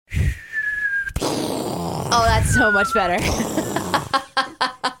Oh, that's so much better.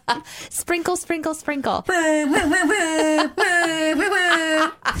 Sprinkle, sprinkle, sprinkle.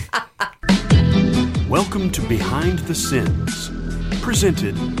 Welcome to Behind the Sins,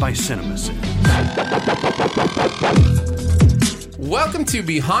 presented by CinemaSins. Welcome to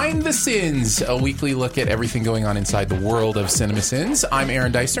Behind the Sins, a weekly look at everything going on inside the world of CinemaSins. I'm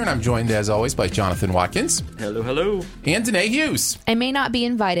Aaron Deister, and I'm joined, as always, by Jonathan Watkins. Hello, hello. And Danae Hughes. I may not be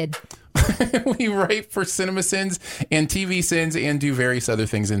invited. We write for CinemaSins and TV Sins and do various other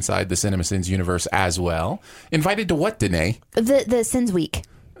things inside the CinemaSins universe as well. Invited to what, Danae? The Sins Week.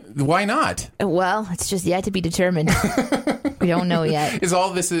 Why not? Well, it's just yet to be determined. We don't know yet. Is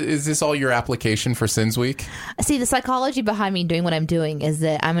this all your application for Sins Week? See, the psychology behind me doing what I'm doing is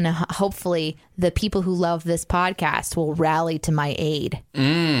that I'm going to hopefully the people who love this podcast will rally to my aid.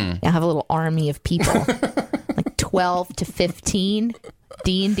 I'll have a little army of people, like 12 to 15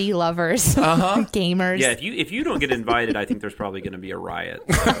 D&D lovers, gamers. Yeah, if you don't get invited, I think there's probably going to be a riot.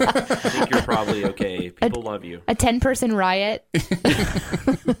 So I think you're probably okay. People love you. A 10-person riot.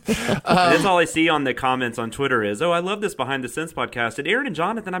 That's all I see on the comments on Twitter is, I love this Behind the Sins podcast. And Aaron and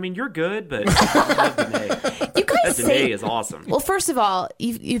Jonathan, I mean, you're good, but I love Danae. You guys Danae is awesome. Well, first of all,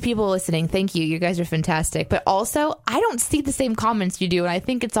 you people listening, thank you. You guys are fantastic. But also, I don't see the same comments you do, and I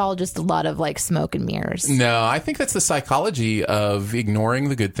think it's all just a lot of like smoke and mirrors. No, I think that's the psychology of ignoring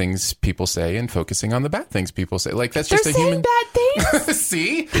the good things people say and focusing on the bad things people say. Like that's just They're a human. bad things.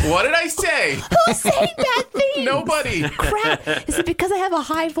 See, what did I say? Who's saying bad things? Nobody. Crap. Is it because I have a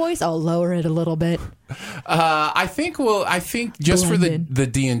high voice? I'll lower it a little bit. I think just for the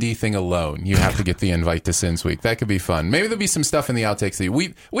D&D thing alone, you have to get the invite to Sins Week. That could be fun. Maybe there'll be some stuff in the outtakes.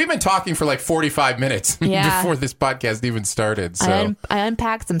 We've been talking for like 45 minutes before this podcast even started. So I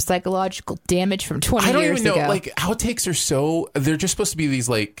unpacked some psychological damage from 20 years ago. I don't even know. Like outtakes are they're just supposed to be these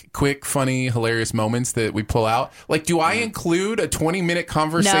like quick, funny, hilarious moments that we pull out. Like, do I include a 20-minute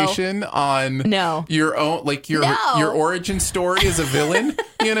conversation on your own, like your origin story as a villain?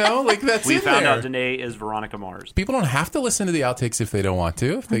 You know, like that's we found out Danae is Veronica Mars. People don't have to listen to the outtakes if they don't want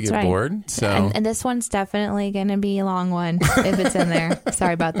to, if they get bored. So, and this one's definitely going to be a long one if it's in there.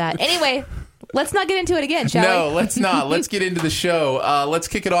 Sorry about that. Anyway, let's not get into it again, shall we? No, let's not. Let's get into the show. Let's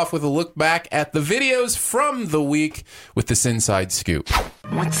kick it off with a look back at the videos from the week with the Sinside Scoop.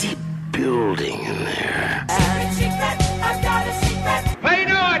 What's he building in there? I've got a secret. Pay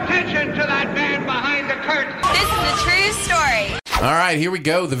no attention to that man behind the curtain. This is a true story. All right, here we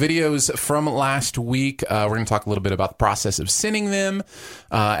go. The videos from last week. We're going to talk a little bit about the process of sinning them,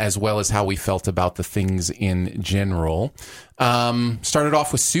 as well as how we felt about the things in general. Started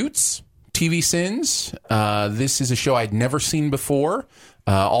off with Suits, TV Sins. This is a show I'd never seen before.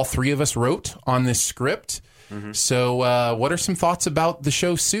 All three of us wrote on this script. Mm-hmm. So what are some thoughts about the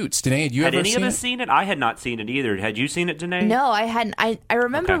show Suits? Danae, had you ever seen it? Had any of us seen it? I had not seen it either. Had you seen it, Danae? No, I hadn't. I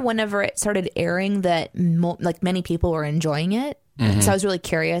remember whenever it started airing that like many people were enjoying it. Mm-hmm. So I was really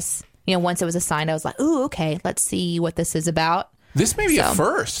curious. You know, once it was assigned, I was like, ooh, okay, let's see what this is about. This may be a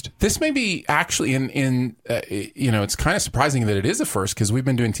first. This may be actually it's kind of surprising that it is a first because we've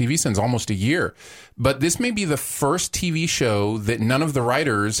been doing TV Sins almost a year. But this may be the first TV show that none of the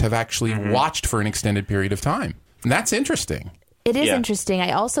writers have actually watched for an extended period of time. And that's interesting. It is interesting.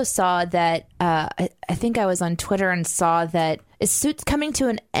 I also saw that, I think I was on Twitter and saw that, is Suits coming to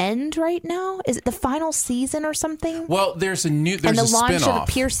an end right now? Is it the final season or something? Well, there's a launch spinoff of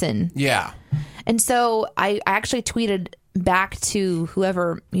Pearson. Yeah. And so I actually tweeted back to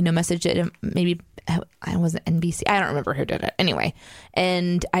whoever, messaged it, maybe I wasn't NBC. I don't remember who did it. Anyway.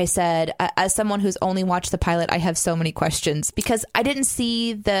 And I said, as someone who's only watched the pilot, I have so many questions because I didn't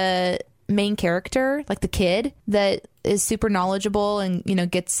see the main character, like the kid that is super knowledgeable and,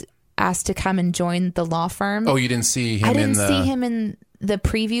 gets asked to come and join the law firm. Oh, you didn't see him? I didn't see him in the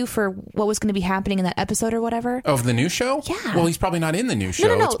preview for what was going to be happening in that episode or whatever. Of the new show? Yeah. Well, he's probably not in the new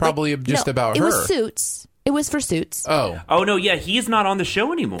show. No. It's probably about her. It was Suits. It was for Suits. Oh, no, yeah, he's not on the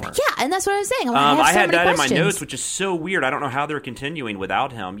show anymore. Yeah, and that's what I was saying. I had that in my notes, which is so weird. I don't know how they're continuing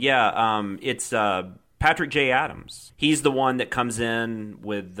without him. Yeah, it's Patrick J. Adams. He's the one that comes in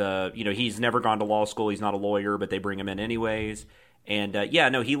with, he's never gone to law school. He's not a lawyer, but they bring him in anyways. And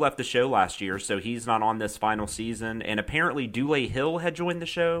he left the show last year, so he's not on this final season. And apparently Dule Hill had joined the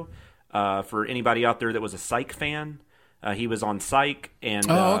show. For anybody out there that was a Psych fan, he was on Psych, and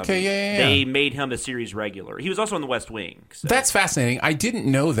they made him a series regular. He was also on The West Wing. So. That's fascinating. I didn't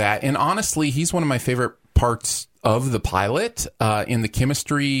know that, and honestly, he's one of my favorite parts of the pilot, in the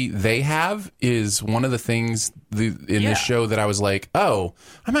chemistry they have is one of the things in this show that I was like, oh,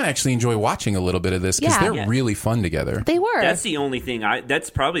 I might actually enjoy watching a little bit of this because they're really fun together. They were. That's the only thing that's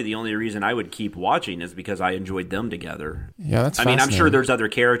probably the only reason I would keep watching is because I enjoyed them together. Yeah, that's I mean, I'm sure there's other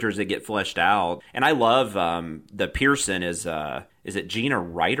characters that get fleshed out. And I love the Pearson is it Gina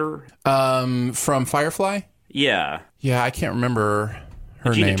Ryder? From Firefly? Yeah. Yeah, I can't remember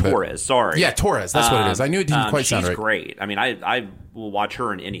her Gina name. Torres, sorry. Yeah, Torres. That's what it is. I knew it didn't quite sound right. She's great. I mean, I will watch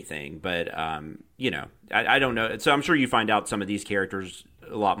her in anything, but, I don't know. So I'm sure you find out some of these characters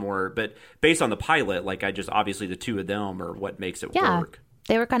a lot more, but based on the pilot, like obviously the two of them are what makes it work.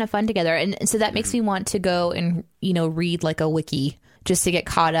 They were kind of fun together. And so that makes me want to go and, read like a wiki just to get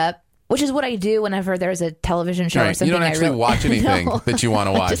caught up, which is what I do whenever there's a television show or something. You don't actually watch anything that you want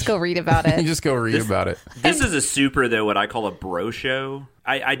to watch. Just go read about it. You just go read about it. This is a super, though, what I call a bro show.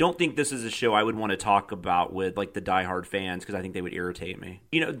 I don't think this is a show I would want to talk about with like the diehard fans because I think they would irritate me.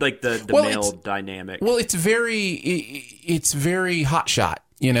 Like the male dynamic. Well, it's very hotshot.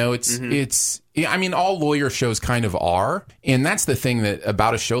 It's I mean, all lawyer shows kind of are. And that's the thing that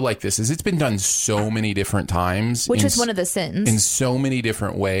about a show like this is it's been done so many different times. Which was one of the sins. In so many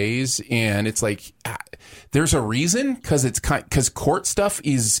different ways. And it's like, there's a reason because court stuff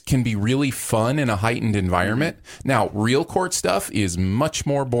can be really fun in a heightened environment. Now, real court stuff is much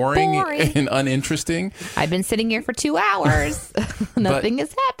more boring. And uninteresting. I've been sitting here for 2 hours. Nothing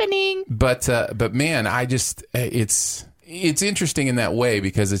is happening. But man, it's interesting in that way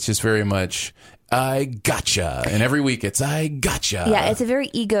because it's just very much, I gotcha. And every week it's, I gotcha. Yeah, it's a very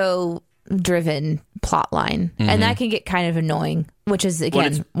ego-driven plot line. And that can get kind of annoying, which is,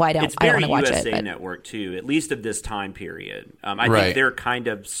 again, why I don't want to watch it. It's very USA Network, too, at least of this time period. I think they're kind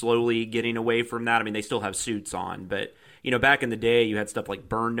of slowly getting away from that. I mean, they still have suits on. But, back in the day, you had stuff like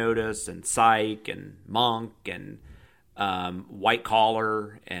Burn Notice and Psych and Monk and White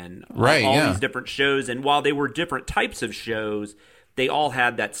Collar and all these different shows. And while they were different types of shows, they all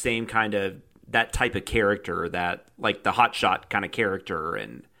had that same kind of that type of character, that like the hotshot kind of character,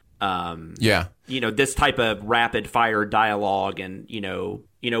 and this type of rapid fire dialogue. And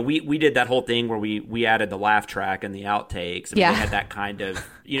we did that whole thing where we added the laugh track and the outtakes, and we had that kind of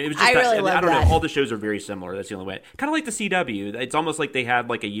it was just I don't know, all the shows are very similar. That's the only way. Kind of like the CW. It's almost like they had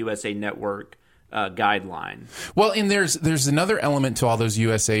like a USA Network guideline. Well, and there's another element to all those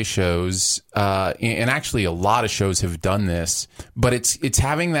USA shows, and actually a lot of shows have done this, but it's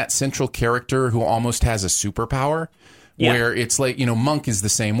having that central character who almost has a superpower. Where it's like, Monk is the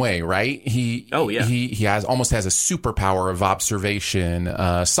same way, right? He almost has a superpower of observation.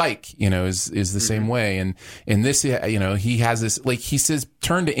 Psych, is the same way. And in this, he has this, like he says,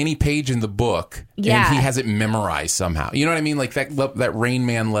 turn to any page in the book and he has it memorized somehow. You know what I mean? Like that Rain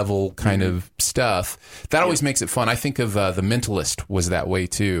Man level kind of stuff. That always makes it fun. I think of The Mentalist was that way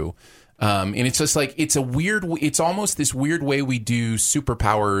too. And it's just like, it's almost this weird way we do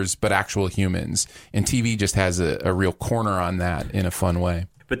superpowers, but actual humans. And TV just has a real corner on that in a fun way.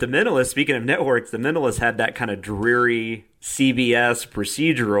 But The Mentalist, speaking of networks, The Mentalist had that kind of dreary CBS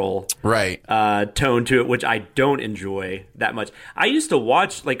procedural tone to it, which I don't enjoy that much. I used to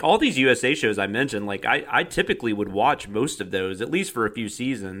watch, like, all these USA shows I mentioned, like, I typically would watch most of those, at least for a few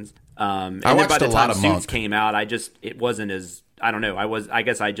seasons. And then by the time Suits came out, it wasn't as... I don't know. I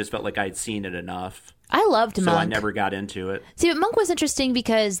guess I just felt like I'd seen it enough. I loved Monk. So I never got into it. See, but Monk was interesting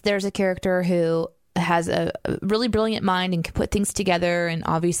because there's a character who has a really brilliant mind and can put things together and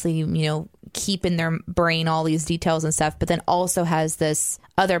obviously, keep in their brain all these details and stuff, but then also has this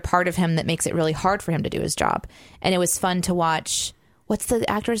other part of him that makes it really hard for him to do his job. And it was fun to watch. What's the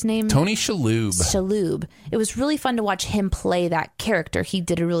actor's name? Tony Shalhoub. Shalhoub. It was really fun to watch him play that character.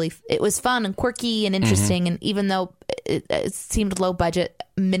 It was fun and quirky and interesting. And even though it seemed low budget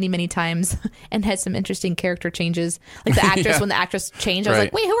many, many times and had some interesting character changes, like the actress, when the actress changed, I was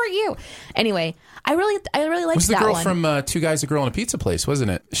like, wait, who are you? Anyway, I really liked that one. Was the girl from Two Guys, a Girl, and a Pizza Place,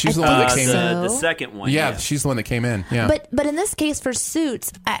 wasn't it? She's the one that came in. The second one. Yeah, she's the one that came in. Yeah. But in this case for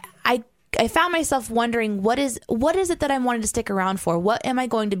Suits, I found myself wondering what is it that I'm wanting to stick around for? What am I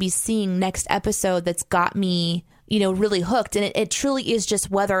going to be seeing next episode that's got me, really hooked? And it truly is just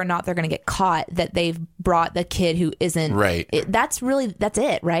whether or not they're going to get caught that they've brought the kid who isn't. Right. That's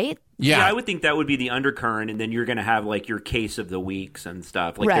it, right? Yeah, I would think that would be the undercurrent, and then you're going to have like your case of the weeks and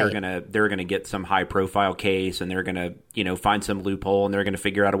stuff. Like they're gonna get some high profile case, and they're going to find some loophole, and they're going to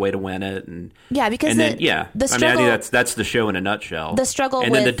figure out a way to win it. And because the struggle, I think that's the show in a nutshell. The struggle,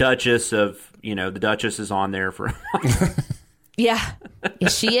 and then the Duchess the Duchess is on there for. Yeah,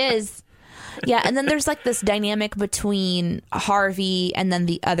 she is. Yeah, and then there's like this dynamic between Harvey and then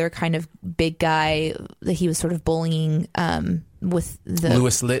the other kind of big guy that he was sort of bullying with the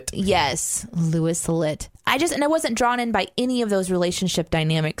Louis Litt. Yes, Louis Litt. I wasn't drawn in by any of those relationship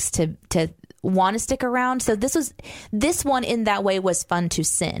dynamics to want to stick around. So this one in that way was fun to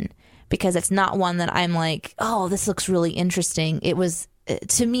sin, because it's not one that I'm like, oh, this looks really interesting. It was,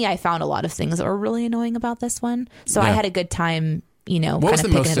 to me, I found a lot of things that were really annoying about this one. So I had a good time, What was the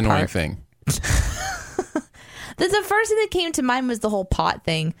most annoying thing? The first thing that came to mind was the whole pot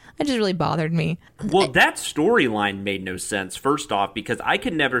thing. It just really bothered me. Well, that storyline made no sense, first off, because I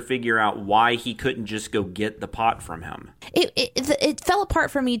could never figure out why he couldn't just go get the pot from him. It fell apart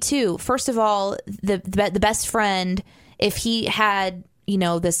for me, too. First of all, the best friend, if he had,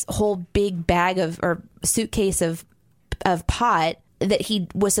 this whole big bag or suitcase of pot that he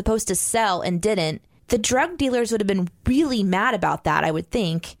was supposed to sell and didn't, the drug dealers would have been really mad about that, I would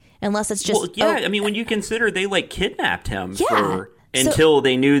think. Unless it's just... Well, yeah, I mean, when you consider they, kidnapped him until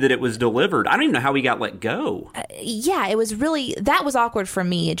they knew that it was delivered. I don't even know how he got let go. It was really... That was awkward for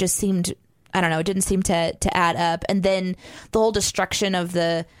me. It just seemed... I don't know. It didn't seem to add up. And then the whole destruction of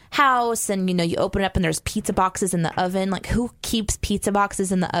the house, and, you open it up and there's pizza boxes in the oven. Like, who keeps pizza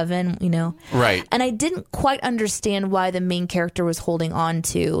boxes in the oven, Right. And I didn't quite understand why the main character was holding on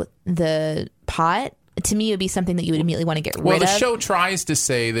to the pot. To me, it would be something that you would immediately want to get rid of. Well, the show tries to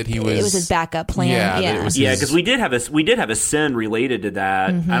say that it was his backup plan. Yeah, because we did have a sin related to that.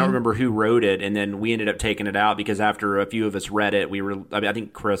 I don't remember who wrote it, and then we ended up taking it out because after a few of us read it, I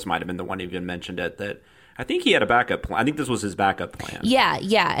think Chris might have been the one who even mentioned it, that I think he had a backup plan. I think this was his backup plan.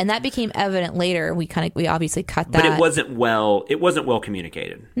 Yeah, and that became evident later. We obviously cut that, but it wasn't well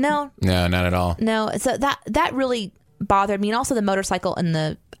communicated. No, not at all. No, so that really bothered me, and also the motorcycle in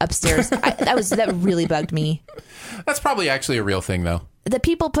the upstairs. That really bugged me. That's probably actually a real thing, though. The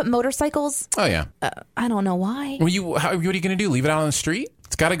people put motorcycles. Oh yeah. I don't know why. Well, what are you going to do? Leave it out on the street?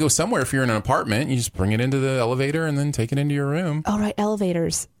 It's got to go somewhere. If you're in an apartment, you just bring it into the elevator and then take it into your room. Oh right,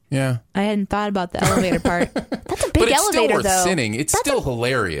 elevators. Yeah. I hadn't thought about the elevator part. That's a big but it's elevator, still worth though. Sinning. It's still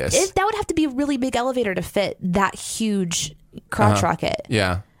hilarious. That would have to be a really big elevator to fit that huge crotch rocket.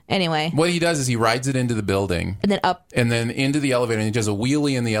 Yeah. Anyway. What he does is he rides it into the building. And then up. And then into the elevator, and he does a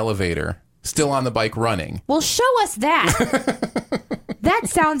wheelie in the elevator, still on the bike running. Well, show us that. That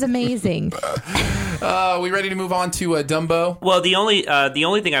sounds amazing. We ready to move on to Dumbo? Well, the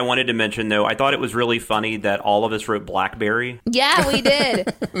only thing I wanted to mention, though, I thought it was really funny that all of us wrote BlackBerry. Yeah, we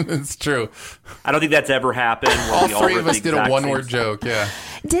did. It's true. I don't think that's ever happened. All three of us did a one-word joke, yeah.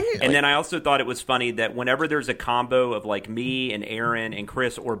 And then I also thought it was funny that whenever there's a combo of me and Aaron and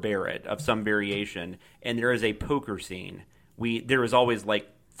Chris or Barrett of some variation, and there is a poker scene, there is always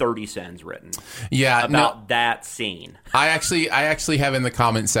 30 cents written about that scene. I actually have in the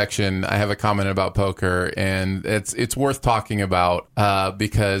comment section, I have a comment about poker, and it's worth talking about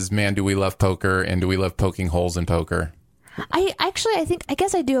because, man, do we love poker, and do we love poking holes in poker. I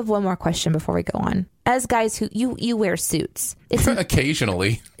guess I do have one more question before we go on. As guys who you wear suits,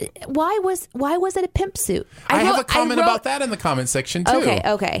 occasionally. Why was it a pimp suit? I have a comment about that in the comment section too.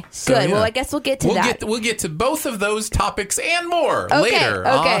 Okay, so, good. Yeah. Well, I guess we'll get to that. We'll get to both of those topics and more later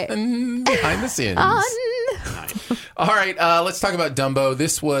on Behind the Scenes. All right, let's talk about Dumbo.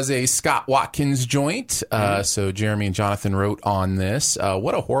 This was a Scott Watkins joint. So Jeremy and Jonathan wrote on this.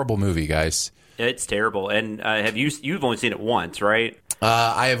 What a horrible movie, guys. It's terrible. And you've only seen it once, right?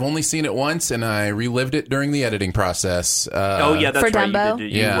 I have only seen it once, and I relived it during the editing process. Oh, yeah, that's for right. Dumbo?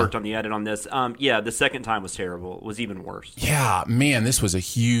 You worked on the edit on this. The second time was terrible. It was even worse. Yeah, man, this was a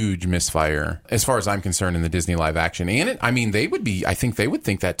huge misfire, as far as I'm concerned, in the Disney live action. And I think they would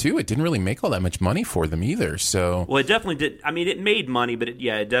think that, too. It didn't really make all that much money for them either, so... Well, it definitely did. I mean, it made money, but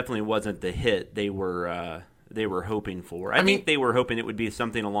it definitely wasn't the hit they were hoping for. I think they were hoping it would be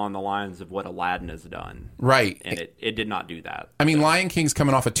something along the lines of what Aladdin has done. Right. And it did not do that. I mean, Lion King's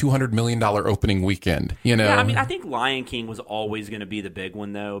coming off a $200 million opening weekend, Yeah, I mean, I think Lion King was always going to be the big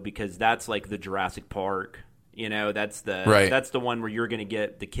one, though, because that's like the Jurassic Park. That's the one where you're going to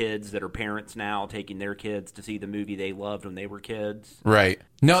get the kids that are parents now taking their kids to see the movie they loved when they were kids. Right.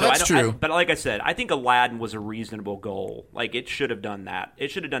 No, that's true. But like I said, I think Aladdin was a reasonable goal. It should have done that. It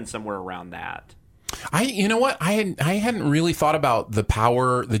should have done somewhere around that. You know what? I hadn't really thought about the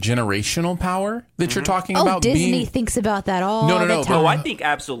generational power that you're talking about. Disney thinks about that all the time. No, I think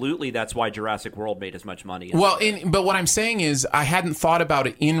absolutely that's why Jurassic World made as much money. But what I'm saying is I hadn't thought about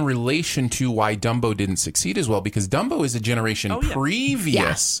it in relation to why Dumbo didn't succeed as well, because Dumbo is a generation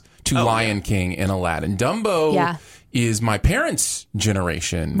previous to Lion King and Aladdin. Dumbo is my parents'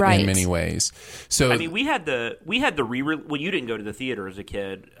 generation in many ways. So I mean, we had the well, you didn't go to the theater as a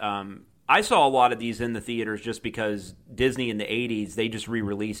kid. I saw a lot of these in the theaters just because Disney in the 80s, they just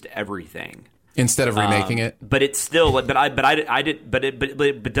re-released everything. Instead of remaking it, but it's still. But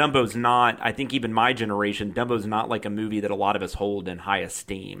Dumbo's not. I think even my generation, Dumbo's not like a movie that a lot of us hold in high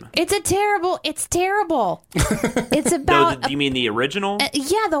esteem. It's terrible. It's about. Do you mean the original?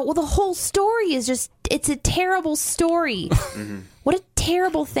 Yeah. The whole story is just. It's a terrible story. What a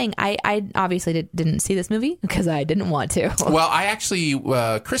terrible thing. I obviously didn't see this movie because I didn't want to. Well, I actually,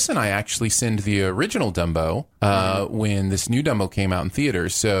 Chris and I actually seen the original Dumbo when this new Dumbo came out in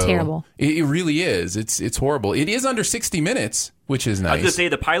theaters. So terrible. It really is. It's horrible. It is under 60 minutes, which is nice. I was going to say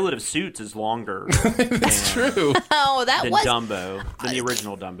the pilot of Suits is longer. That's true. Oh, that than was Dumbo, than the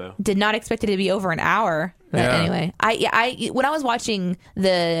original Dumbo. Did not expect it to be over an hour. But anyway, I when I was watching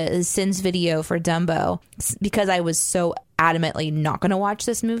the Sins video for Dumbo, because I was so adamantly not going to watch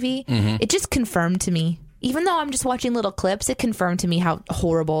this movie, it just confirmed to me, even though I'm just watching little clips, it confirmed to me how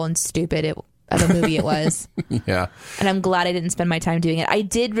horrible and stupid of a movie it was. Yeah. And I'm glad I didn't spend my time doing it. I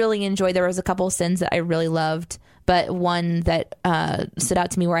did really enjoy, there was a couple of Sins that I really loved, but one that stood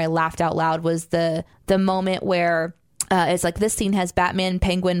out to me where I laughed out loud was the moment where it's like this scene has Batman,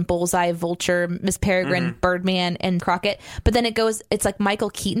 Penguin, Bullseye, Vulture, Miss Peregrine, Birdman, and Crockett. But then it's like Michael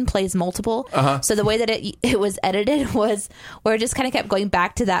Keaton plays multiple. So the way that it was edited was where it just kind of kept going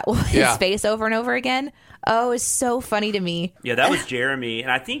back to that his face over and over again. Oh, it's so funny to me. Yeah, that was Jeremy. And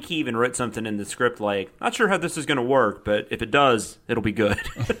I think he even wrote something in the script like, not sure how this is going to work, but if it does, it'll be good.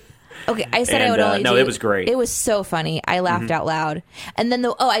 Okay, I said I would only no, it was great. It was so funny. I laughed out loud. And then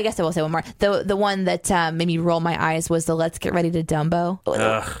I guess I will say one more. The one that made me roll my eyes was the Let's Get Ready to Dumbo.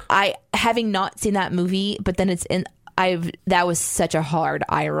 I having not seen that movie, but then it's in. That was such a hard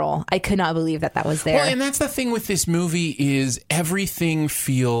eye roll. I could not believe that was there. Well, and that's the thing with this movie is everything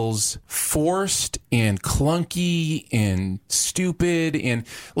feels forced and clunky and stupid, and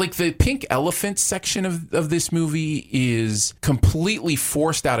like the pink elephant section of this movie is completely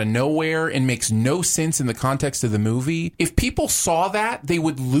forced out of nowhere and makes no sense in the context of the movie. If people saw that, they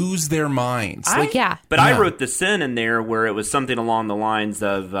would lose their minds. But I wrote the sin in there where it was something along the lines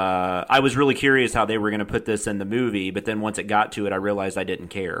of I was really curious how they were going to put this in the movie, but then once it got to it, I realized I didn't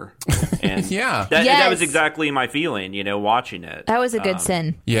care. And that was exactly my feeling, watching it. That was a good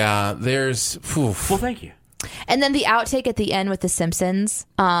sin. Yeah, there's... Well, thank you. And then the outtake at the end with the Simpsons.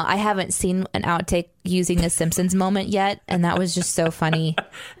 I haven't seen an outtake using a Simpsons moment yet, and that was just so funny.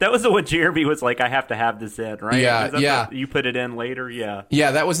 That was the one Jeremy was like, I have to have this in, right? Yeah. You put it in later? Yeah.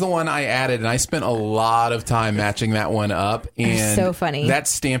 Yeah, that was the one I added, and I spent a lot of time matching that one up. And so funny. That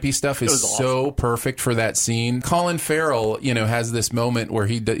Stampy stuff is so perfect for that scene. Colin Farrell, has this moment where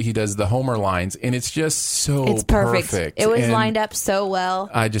he does the Homer lines, and it's just so it's perfect. It was lined up so well.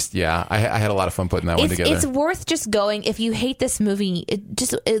 I had a lot of fun putting that one together. It's worth just going. If you hate this movie,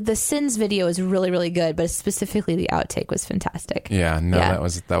 the Sins video is really, really good, but specifically the outtake was fantastic. That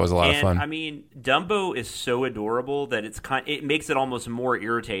was a lot of fun. I mean, Dumbo is so adorable that it makes it almost more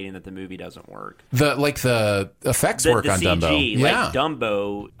irritating that the movie doesn't work. The effects work on CG, Dumbo. Like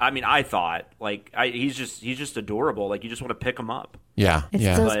Dumbo, I mean, I thought he's just adorable. Like you just want to pick him up. Yeah,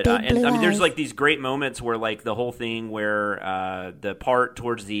 But, I mean, there's like these great moments where like the whole thing where the part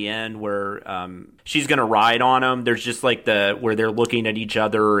towards the end where she's gonna ride on him. There's just like where they're looking at each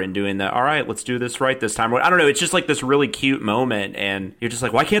other and doing the all right, let's do this right this time. I don't know. It's just like this really cute moment, and you're just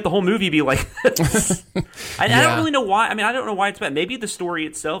like, why can't the whole movie be like this? I don't really know why. I mean, I don't know why it's bad. Maybe the story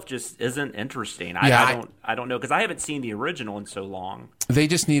itself just isn't interesting. I don't know because I haven't seen the original in so long. They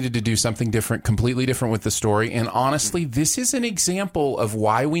just needed to do something different, completely different with the story. And honestly, this is an example of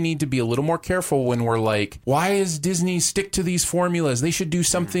why we need to be a little more careful when we're like, why does Disney stick to these formulas? They should do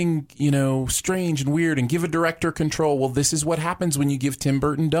something, strange and weird and give a director control. Well, this is what happens when you give Tim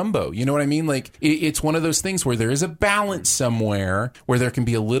Burton Dumbo. You know what I mean? Like, it's one of those things where there is a balance somewhere where there can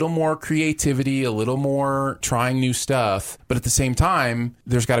be a little more creativity, a little more trying new stuff. But at the same time,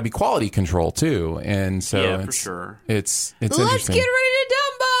 there's got to be quality control too. And so for sure. It's Let's interesting. get ready to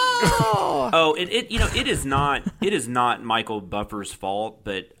Dumbo. It is not Michael Buffer's fault,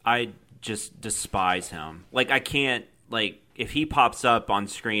 but I just despise him. Like I can't if he pops up on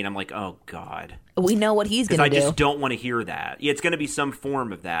screen, I'm like, oh God. We know what he's going to do. I just don't want to hear that. Yeah, it's going to be some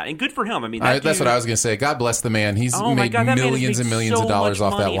form of that. And good for him. I mean, that's what I was going to say. God bless the man. He's made millions and millions of dollars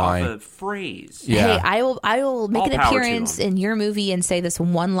off that line. Off a phrase. Yeah. Hey, I will make an appearance in your movie and say this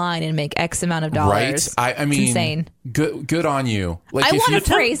one line and make X amount of dollars. Right? I mean, it's insane. Good on you. Like, I want a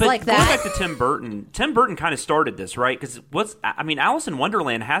phrase like that. Going back to Tim Burton. Tim Burton kind of started this, right? Because Alice in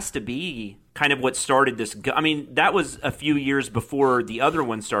Wonderland has to be kind of what started this. I mean, that was a few years before the other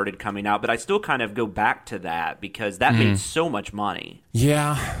one started coming out, but I still kind of go back to that because that made so much money.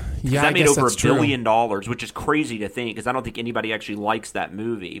 Yeah. Yeah, that made over $1 billion, which is crazy to think because I don't think anybody actually likes that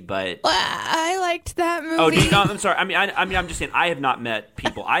movie. But I liked that movie. Oh, I'm sorry. I mean, I'm just saying I have not met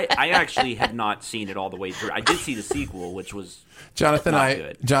people. I actually have not seen it all the way through. I did see the sequel, which was Jonathan and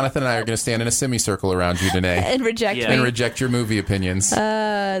I are going to stand in a semicircle around you today and reject me. And reject your movie opinions.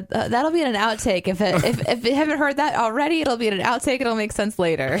 That'll be in an outtake. If you haven't heard that already, it'll be in an outtake. It'll make sense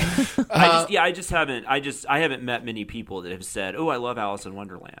later. I haven't met many people that have said, "Oh, I love Alice in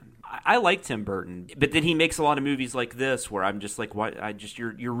Wonderland." I like Tim Burton, but then he makes a lot of movies like this where I'm just like, "What?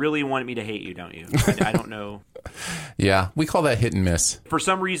 You're really wanting me to hate you, don't you?" I don't know. Yeah, we call that hit and miss. For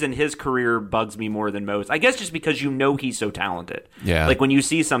some reason, his career bugs me more than most. I guess just because he's so talented. Yeah. Like when you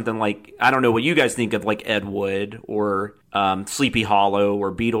see something like, I don't know what you guys think of like Ed Wood or Sleepy Hollow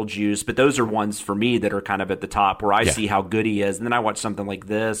or Beetlejuice, but those are ones for me that are kind of at the top where I see how good he is. And then I watch something like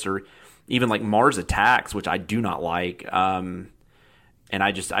this or even like Mars Attacks, which I do not like. And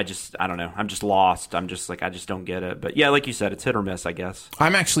I don't know. I'm just lost. I'm just like, I just don't get it. But yeah, like you said, it's hit or miss, I guess.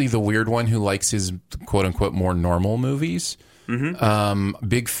 I'm actually the weird one who likes his quote unquote more normal movies. Mm-hmm.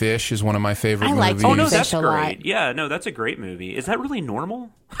 Big Fish is one of my favorite movies. Oh no, that's great. Yeah, no, that's a great movie. Is that really normal?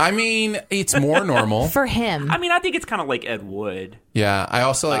 I mean, it's more normal for him. I mean, I think it's kind of like Ed Wood. Yeah, I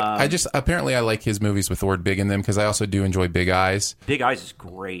also like. Apparently I like his movies with the word "big" in them because I also do enjoy Big Eyes. Big Eyes is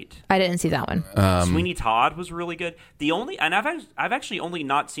great. I didn't see that one. Sweeney Todd was really good. I've actually only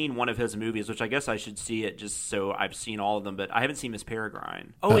not seen one of his movies, which I guess I should see it just so I've seen all of them. But I haven't seen Miss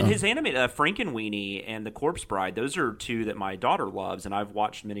Peregrine. Oh, and his animated Frankenweenie and The Corpse Bride. Those are two that my daughter loves, and I've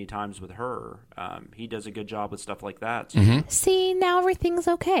watched many times with her. He does a good job with stuff like that. So. Mm-hmm. See, now everything's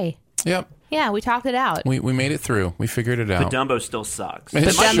okay. Yep. Yeah, we talked it out. We made it through. We figured it out. But Dumbo still sucks.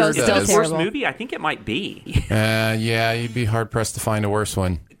 It sure Dumbo's still does. terrible. Worst movie? I think it might be. Yeah, you'd be hard pressed to find a worse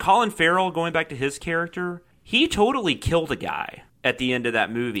one. Colin Farrell, going back to his character, he totally killed a guy at the end of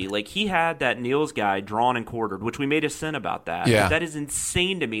that movie. Like, he had that Niels guy drawn and quartered, which we made a sin about that. Yeah. That is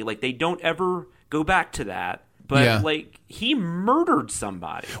insane to me. Like, they don't ever go back to that. But like he murdered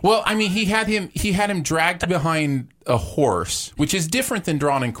somebody. Well, I mean, he had him dragged behind a horse, which is different than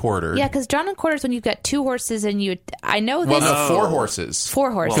drawn and quartered. Yeah, because drawn and quartered is when you've got two horses and you. I know this. Well, no, 4 horses. 4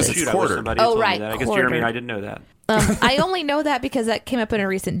 horses. Because it's quartered. Right. I guess Jeremy and I didn't know that. I only know that because that came up in a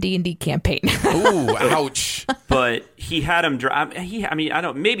recent D&D campaign. Ooh, ouch! But he had him.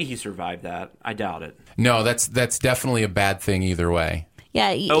 Maybe he survived that. I doubt it. No, that's definitely a bad thing either way.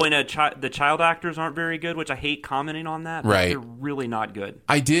 Yeah. And the child actors aren't very good, which I hate commenting on that. Right. They're really not good.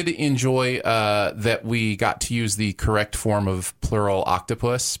 I did enjoy that we got to use the correct form of plural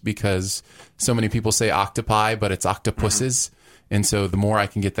octopus because so many people say octopi, but it's octopuses. Mm-hmm. And so the more I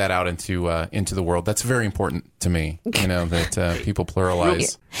can get that out into the world, that's very important to me, that people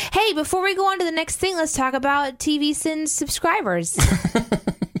pluralize. Hey, before we go on to the next thing, let's talk about TV Sins subscribers.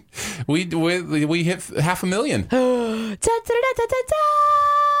 We hit 500,000.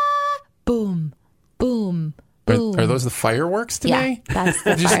 Boom, boom, boom. Are those the fireworks today? Yeah, that's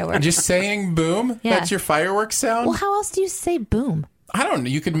the fireworks. Just saying boom? Yeah. That's your fireworks sound? Well, how else do you say boom? I don't know.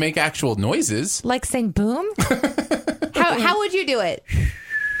 You could make actual noises. Like saying boom? How would you do it?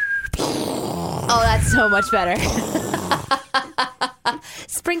 Oh, that's so much better.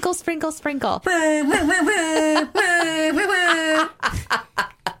 Sprinkle, sprinkle, sprinkle.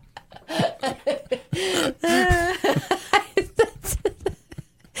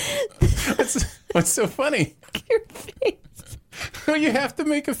 What's so funny? Your face. Oh, you have to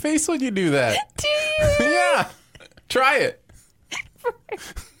make a face when you do that. Do you? Yeah. Try it.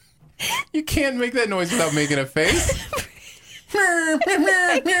 You can't make that noise without making a face.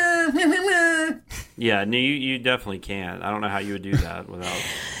 Yeah, no, you definitely can't. I don't know how you would do that without.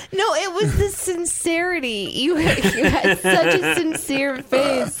 No, it was the sincerity. You had such a sincere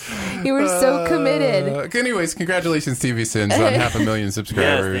face. You were so committed. Anyways, congratulations, TV Sins, on 500,000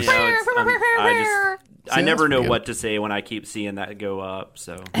 subscribers. Yes, I never know what to say when I keep seeing that go up.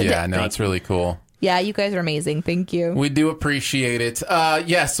 So yeah, no, it's really cool. Yeah, you guys are amazing. Thank you. We do appreciate it.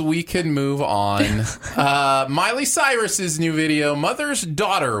 Yes, we can move on. Miley Cyrus's new video, Mother's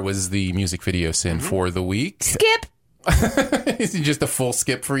Daughter, was the music video sin for the week. Skip. Is it just a full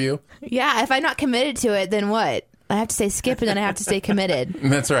skip for you? Yeah, if I'm not committed to it, then what? I have to say skip and then I have to stay committed.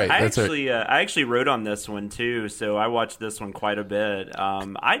 That's right. I actually wrote on this one too, so I watched this one quite a bit.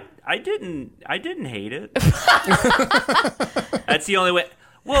 I didn't hate it. That's the only way.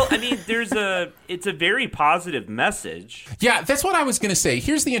 Well, I mean, it's a very positive message. Yeah, that's what I was going to say.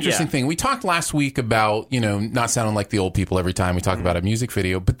 Here's the interesting thing. We talked last week about, not sounding like the old people every time we talk about a music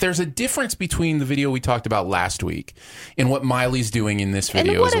video, but there's a difference between the video we talked about last week and what Miley's doing in this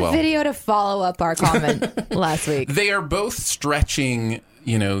video as well. And what a video to follow up our comment last week. They are both stretching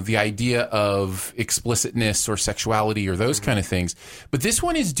the idea of explicitness or sexuality or those kind of things. But this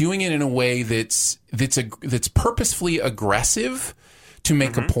one is doing it in a way that's purposefully aggressive to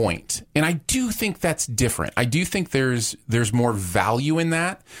make a point. And I do think that's different. I do think there's more value in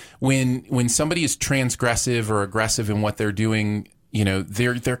that when somebody is transgressive or aggressive in what they're doing.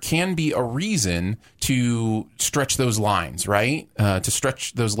 There can be a reason to stretch those lines, right? To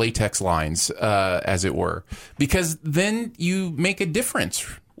stretch those latex lines, as it were, because then you make a difference.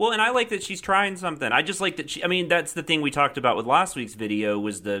 Well, and I like that she's trying something. I just like that that's the thing we talked about with last week's video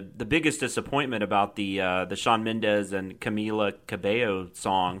was the biggest disappointment about the Shawn Mendes and Camila Cabello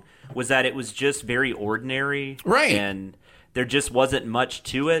song was that it was just very ordinary. Right. And there just wasn't much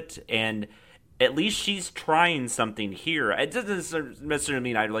to it. And at least she's trying something here. It doesn't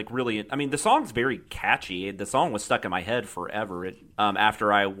necessarily mean the song's very catchy. The song was stuck in my head forever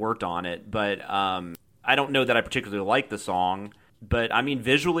after I worked on it. But I don't know that I particularly like the song. But,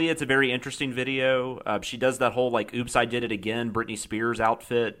 visually, it's a very interesting video. She does that whole, Oops, I Did It Again, Britney Spears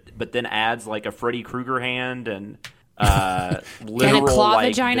outfit, but then adds, a Freddy Krueger hand and literal, and a claw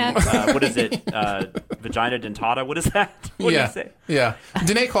vagina. What is it? Vagina dentata? What is that? What do you say? Yeah.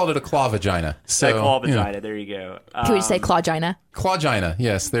 Danae called it a claw vagina. So, a claw vagina, there you go. Can we say clawgina? Clawgina,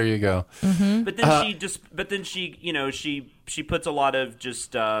 yes, there you go. Mm-hmm. But then she puts a lot of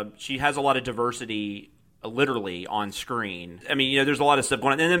she has a lot of diversity literally on screen. There's a lot of stuff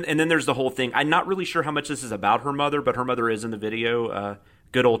going on. And then there's the whole thing. I'm not really sure how much this is about her mother, but her mother is in the video.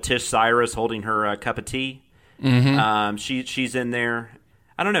 Good old Tish Cyrus holding her cup of tea. Mm-hmm. She's in there.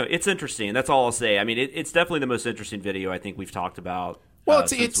 I don't know. It's interesting. That's all I'll say. It's definitely the most interesting video I think we've talked about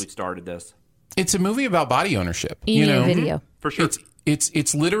since we started this. It's a movie about body ownership. A video. For sure.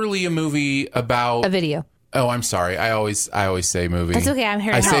 It's literally a movie about a video. Oh, I'm sorry. I always say movie. That's okay. I'm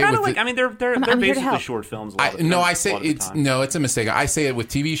here. I to say help. They're basically short films. It's a mistake. I say it with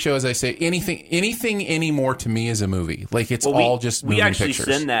TV shows. I say anything anymore to me is a movie. It's all just moving pictures. We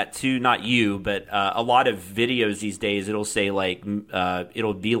actually send that to not you, but a lot of videos these days. It'll say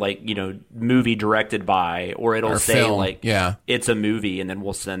it'll be movie directed by, or it'll say film. It's a movie, and then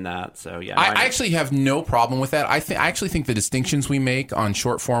we'll send that. So yeah, I actually have no problem with that. I actually think the distinctions we make on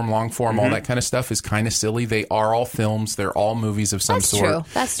short form, long form, all that kind of stuff is kind of silly. They are all films. They're all movies of some sort.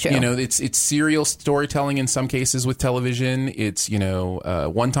 That's true. It's serial storytelling in some cases with television. It's,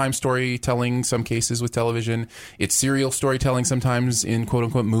 one-time storytelling some cases with television. It's serial storytelling sometimes in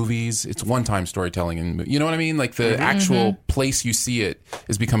quote-unquote movies. It's one-time storytelling in, you know what I mean? The actual place you see it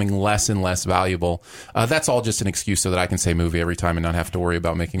is becoming less and less valuable. That's all just an excuse so that I can say movie every time and not have to worry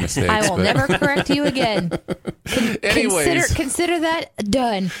about making mistakes. I will never correct you again. Anyways, consider that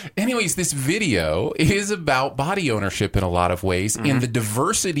done. Anyways, this video is about body ownership in a lot of ways, and the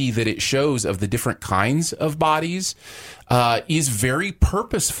diversity that it shows of the different kinds of bodies is very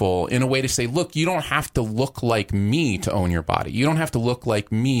purposeful in a way to say, look, you don't have to look like me to own your body. You don't have to look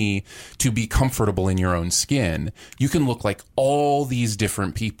like me to be comfortable in your own skin. You can look like all these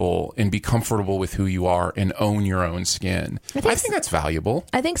different people and be comfortable with who you are and own your own skin. I think that's valuable.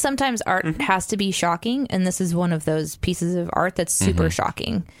 I think sometimes art has to be shocking, and this is one of those pieces of art that's super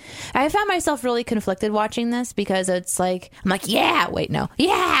shocking. I found myself really conflicted watching this because it's I'm like, yeah, wait, no.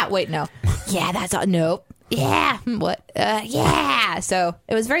 Yeah, wait, no. Yeah, that's all. Nope. Yeah, what? Yeah. So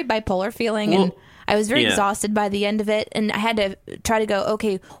it was very bipolar feeling, and I was very exhausted by the end of it. And I had to try to go,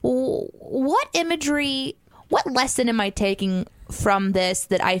 okay, what imagery, what lesson am I taking from this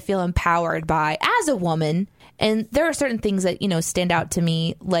that I feel empowered by as a woman? And there are certain things that, stand out to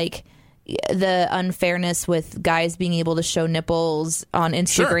me, like the unfairness with guys being able to show nipples on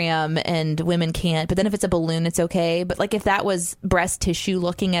Instagram and women can't. But then if it's a balloon, it's okay. But if that was breast tissue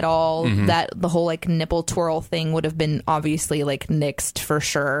looking at all, that the whole nipple twirl thing would have been obviously nixed for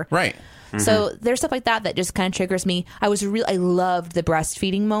sure. Right. So there's stuff like that just kind of triggers me. I loved the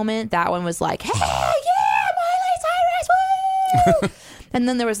breastfeeding moment. That one was like, hey, yeah, Miley Cyrus, woo! And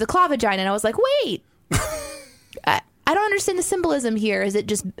then there was the claw vagina, and I was like, wait. I don't understand the symbolism here. Is it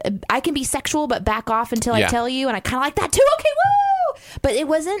just I can be sexual but back off until I tell you? And I kind of like that too. Okay, woo! But it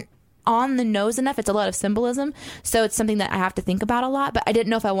wasn't on the nose enough. It's a lot of symbolism. So it's something that I have to think about a lot. But I didn't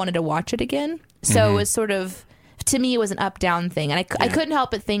know if I wanted to watch it again. So it was sort of, to me, it was an up-down thing. And I couldn't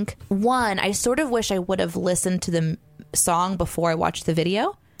help but think, one, I sort of wish I would have listened to the song before I watched the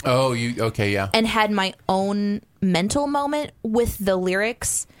video. Oh, okay, yeah. And had my own mental moment with the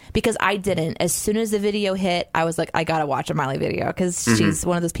lyrics, because I didn't. As soon as the video hit, I was like, I gotta watch a Miley video, because she's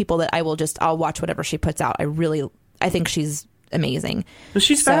one of those people that I'll watch whatever she puts out. I think she's amazing. But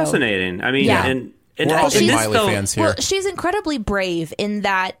she's fascinating. and we're all big Miley fans here. Well, she's incredibly brave in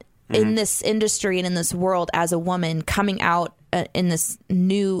that in this industry and in this world as a woman coming out in this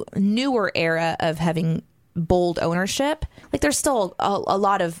newer era of having bold ownership. Like there's still a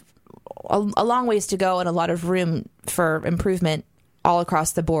long ways to go and a lot of room for improvement all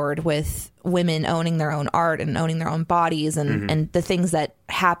across the board with women owning their own art and owning their own bodies and the things that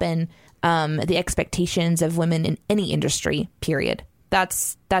happen, the expectations of women in any industry, period.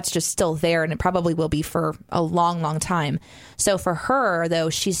 That's just still there, and it probably will be for a long, long time. So for her, though,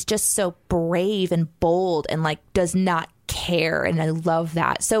 she's just so brave and bold and like does not care, and I love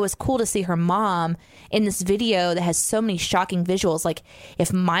that. So it was cool to see her mom in this video that has so many shocking visuals. Like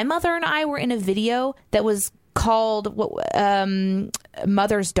if my mother and I were in a video that was called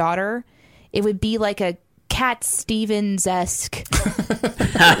Mother's Daughter, it would be like a Cat Stevens-esque.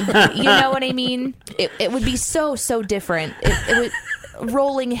 You know what I mean? It would be so different. It would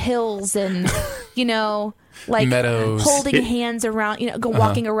rolling hills and like meadows, holding hands around,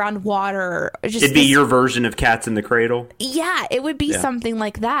 walking around water. It'd be your version of Cats in the Cradle. Yeah, it would be something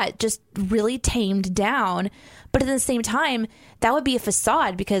like that, just really tamed down. But at the same time, that would be a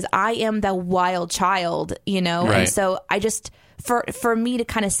facade because I am the wild child, Right. And so I just, for me to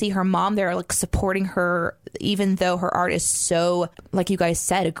kind of see her mom there, like supporting her, even though her art is so, like you guys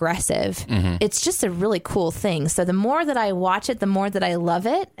said, aggressive, it's just a really cool thing. So the more that I watch it, the more that I love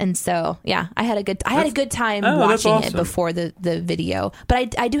it. And so, yeah, I had a good time watching it before the video.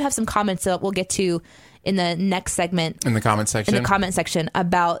 But I do have some comments that we'll get to in the next segment. In the comment section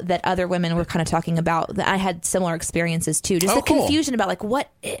about that other women were kind of talking about that I had similar experiences too. Just confusion about like what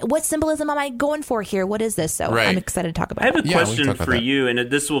symbolism am I going for here? What is this? So I'm excited to talk about it. I have a question for you, and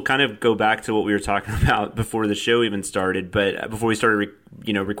this will kind of go back to what we were talking about before the show even started, but before we started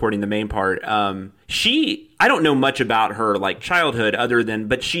recording the main part. I don't know much about her like childhood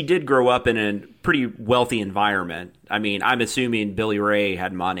but she did grow up in a pretty wealthy environment. I mean, I'm assuming Billy Ray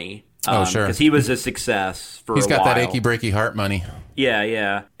had money. Sure. Because he was a success for a while. He's got that achy breaky heart money.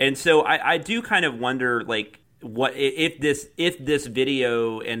 Yeah. And so I do kind of wonder, like, what if this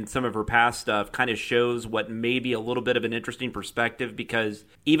video and some of her past stuff kind of shows what may be a little bit of an interesting perspective, because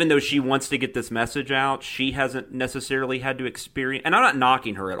even though she wants to get this message out, she hasn't necessarily had to experience. And I'm not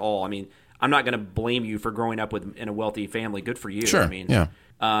knocking her at all. I mean, I'm not going to blame you for growing up in a wealthy family. Good for you. Sure.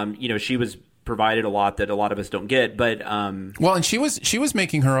 I mean, she was provided a lot that a lot of us don't get, but well, and she was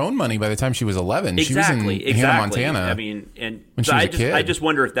making her own money by the time she was 11. Exactly, she was in Hannah, Montana. I mean, and when she was a kid. I just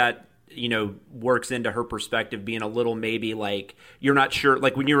wonder if that works into her perspective, being a little maybe like you're not sure.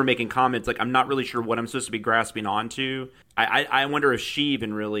 Like when you were making comments, like I'm not really sure what I'm supposed to be grasping onto. I wonder if she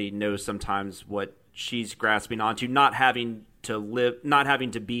even really knows sometimes what she's grasping onto, not having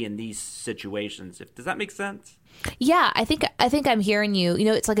to be in these situations. Does that make sense? Yeah, I think I'm hearing you.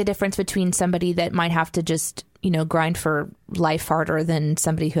 It's like a difference between somebody that might have to just, grind for life harder than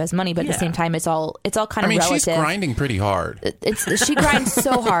somebody who has money, but at the same time, it's all kind of relative. She's grinding pretty hard. She grinds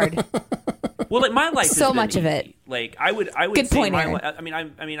so hard. Well, like my life, so much of it. Like I would Good say point, my Aaron.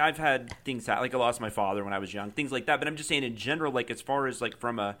 I mean, I've had things like I lost my father when I was young, things like that. But I'm just saying in general, like as far as like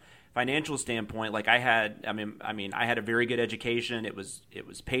from a financial standpoint, like I had a very good education. It was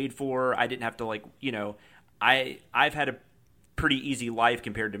paid for. I didn't have to I've had a pretty easy life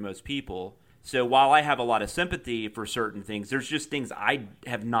compared to most people. So while I have a lot of sympathy for certain things, there's just things I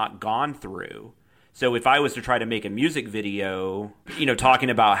have not gone through. So if I was to try to make a music video, talking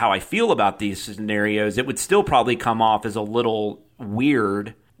about how I feel about these scenarios, it would still probably come off as a little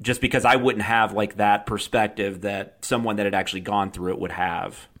weird, just because I wouldn't have like that perspective that someone that had actually gone through it would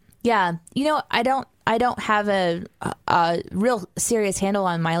have. Yeah. I don't have a real serious handle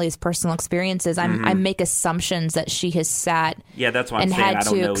on Miley's personal experiences. I make assumptions that she has sat that's why I'm and saying had I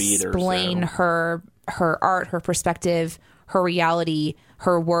don't to know either, explain so. her art, her perspective, her reality,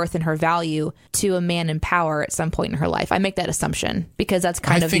 her worth, and her value to a man in power at some point in her life. I make that assumption because that's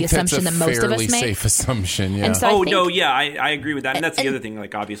kind of the assumption that most of us make. That's a fairly safe assumption, yeah. And so I agree with that. And that's the other thing,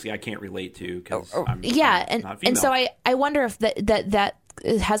 like, obviously I can't relate to because I'm not female. And so I wonder if that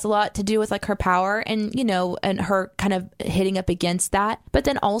has a lot to do with like her power and and her kind of hitting up against that, but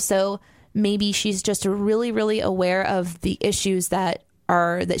then also maybe she's just really, really aware of the issues that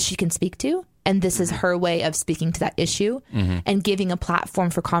she can speak to, and this is her way of speaking to that issue and giving a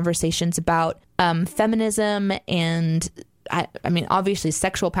platform for conversations about feminism and I mean, obviously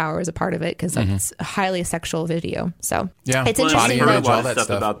sexual power is a part of it because it's a highly sexual video. So it's interesting. I've heard a lot of stuff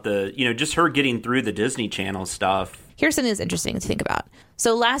about the, just her getting through the Disney Channel stuff. Here's something that's interesting to think about.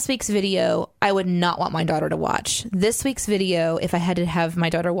 So last week's video, I would not want my daughter to watch. This week's video, if I had to have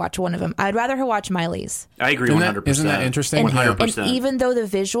my daughter watch one of them, I'd rather her watch Miley's. I agree 100%. Isn't that interesting? 100%. And even though the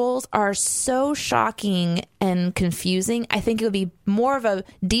visuals are so shocking and confusing, I think it would be more of a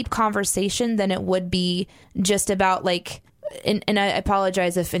deep conversation than it would be just about like... And I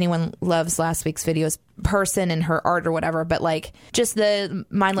apologize if anyone loves last week's video's person and her art or whatever, but like just the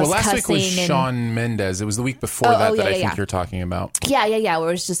mindless last cussing. Week was Shawn Mendes. It was the week before that I think you're talking about. Yeah. Where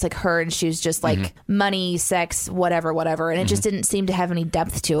it was just like her and she was just like money, sex, whatever. And it just didn't seem to have any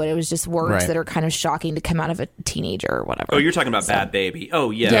depth to it. It was just words that are kind of shocking to come out of a teenager or whatever. Oh, you're talking about Bad Baby.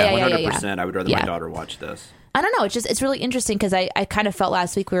 Oh, yeah 100%. I would rather my daughter watch this. I don't know. It's really interesting because I kind of felt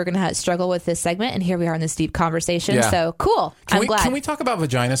last week we were going to struggle with this segment, and here we are in this deep conversation. Yeah. So cool. I'm glad. Can we talk about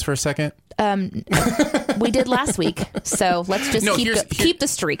vaginas for a second? We did last week, so let's just keep the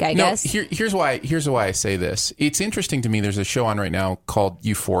streak, I guess. Here's why I say this. It's interesting to me. There's a show on right now called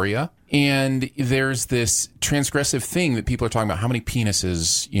Euphoria. And there's this transgressive thing that people are talking about, how many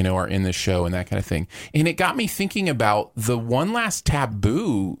penises, are in this show and that kind of thing. And it got me thinking about the one last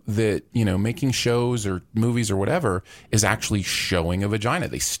taboo that, making shows or movies or whatever is actually showing a vagina.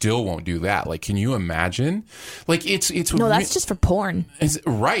 They still won't do that. Like, can you imagine? Like, it's no, that's just for porn.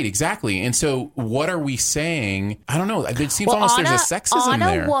 Right, exactly. And so what are we saying? I don't know. It seems almost there's a sexism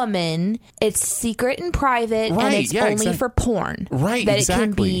there. On a woman, it's secret and private, and it's only for porn. Right, that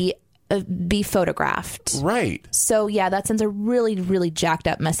exactly. It can be photographed. Right. So yeah, that sends a really, really jacked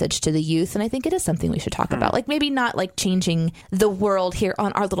up message to the youth, and I think it is something we should talk about. Like maybe not like changing the world here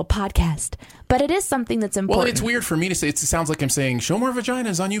on our little podcast, but it is something that's important. Well, it's weird for me to say. It sounds like I'm saying show more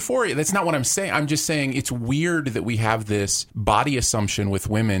vaginas on Euphoria. That's not what I'm saying. I'm just saying it's weird that we have this body assumption with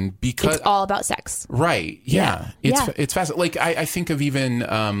women because it's all about sex. Right. Yeah. It's fascinating. Like I think of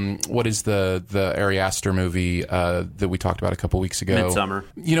even what is the Ari Aster movie that we talked about a couple weeks ago? Midsummer.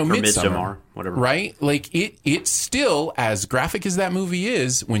 Midsommar, whatever. Right? Like it's still, as graphic as that movie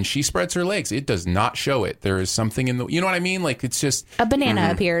is, when she spreads her legs, it does not show it. There is something in the, you know what I mean? Like it's just a banana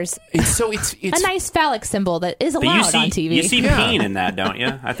appears. It's a nice phallic symbol that is allowed on TV. You see peen in that, don't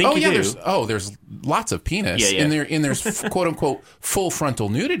you? I think you do. There's lots of penis. Yeah. And there's quote unquote full frontal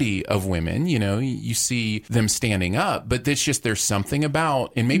nudity of women. You see them standing up, but it's just there's something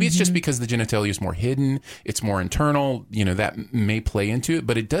about, and maybe it's just because the genitalia is more hidden, it's more internal. That may play into it,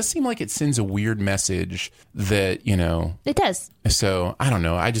 but it does seem like it sends a weird message that it does. So I don't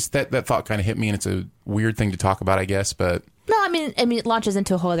know. I just that thought kind of hit me, and it's a weird thing to talk about, I guess, but. No, I mean, it launches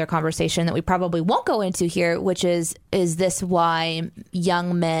into a whole other conversation that we probably won't go into here, which is this why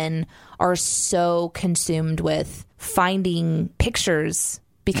young men are so consumed with finding pictures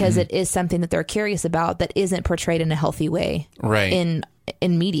because it is something that they're curious about that isn't portrayed in a healthy way, right?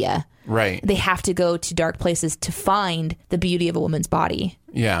 In media, right? They have to go to dark places to find the beauty of a woman's body.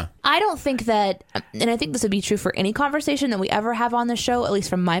 Yeah. I don't think that, and I think this would be true for any conversation that we ever have on the show, at least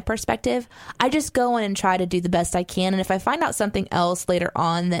from my perspective. I just go in and try to do the best I can. And if I find out something else later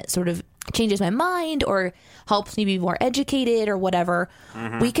on that sort of changes my mind or helps me be more educated or whatever,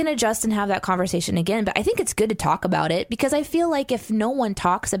 we can adjust and have that conversation again. But I think it's good to talk about it because I feel like if no one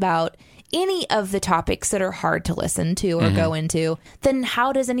talks about any of the topics that are hard to listen to or go into, then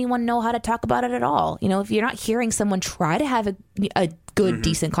how does anyone know how to talk about it at all? If you're not hearing someone try to have a good,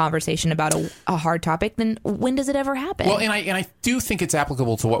 decent conversation about a hard topic, then when does it ever happen? Well, and I do think it's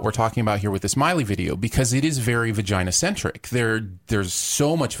applicable to what we're talking about here with this Miley video because it is very vagina-centric. There's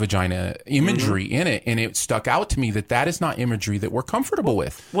so much vagina imagery in it, and it stuck out to me that is not imagery that we're comfortable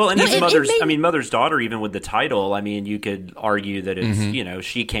with. Well, and even Mother's Daughter, even with the title, I mean, you could argue that it's,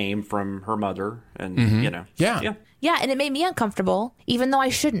 she came from her mother, and, Yeah. Yeah, and it made me uncomfortable, even though I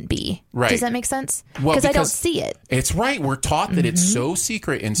shouldn't be. Right. Does that make sense? Well, because I don't see it. It's right. We're taught that it's so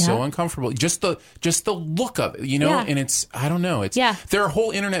secret and so uncomfortable. Just the look of it, and it's, I don't know. There are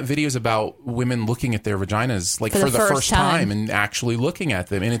whole internet videos about women looking at their vaginas like for the first time and actually looking at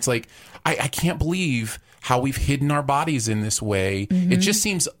them. And it's like, I can't believe how we've hidden our bodies in this way. It just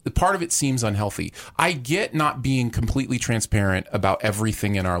seems, part of it seems unhealthy. I get not being completely transparent about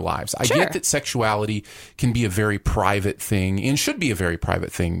everything in our lives. I get that sexuality can be a very private thing and should be a very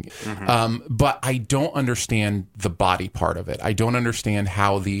private thing. But I don't understand the body part of it. I don't understand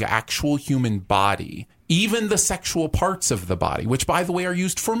how the actual human body, even the sexual parts of the body, which, by the way, are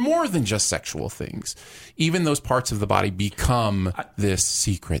used for more than just sexual things, even those parts of the body become this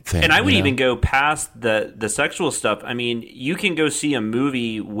secret thing. And I would even go past the sexual stuff. I mean, you can go see a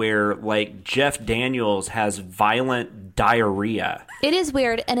movie where, like, Jeff Daniels has violent diarrhea. It is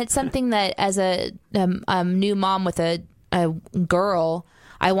weird, and it's something that as a new mom with a girl,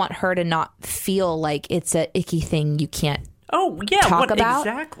 I want her to not feel like it's a icky thing you can't talk about.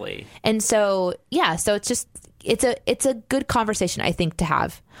 Exactly. And so, so it's just, it's a good conversation, I think, to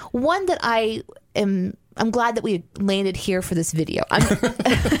have. One that I'm glad that we landed here for this video.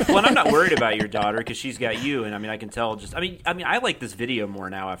 Well, and I'm not worried about your daughter because she's got you, and I can tell. I like this video more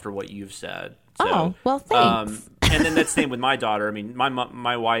now after what you've said. So, oh, well, thanks. And then that's the same with my daughter. I mean,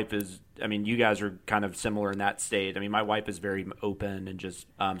 my wife is. I mean, you guys are kind of similar in that state. I mean, my wife is very open and just.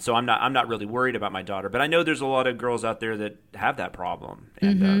 So I'm not really worried about my daughter, but I know there's a lot of girls out there that have that problem,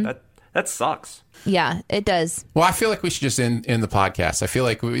 and that sucks. Yeah, it does. Well, I feel like we should just end the podcast. I feel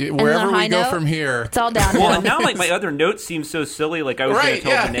like wherever we go from here, it's all downhill. Well, and now like my other notes seem so silly. Like I was going to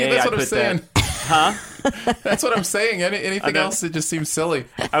tell Danae, that's I what I'm put saying. that. Huh? That's what I'm saying. Anything else, it just seems silly.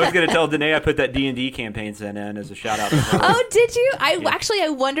 I was going to tell Danae I put that D&D campaign sent in as a shout out to her. Oh, did you? I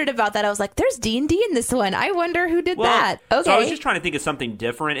wondered about that. I was like, there's D&D in this one. I wonder who did that. Okay. So I was just trying to think of something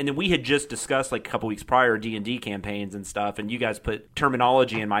different, and then we had just discussed like a couple weeks prior D&D campaigns and stuff, and you guys put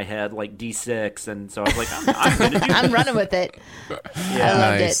terminology in my head like D6, and so I was like, I'm going to do I'm running with it. Yeah. I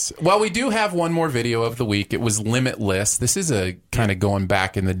loved Nice. it. Well, we do have one more video of the week. It was Limitless. This is a kind of going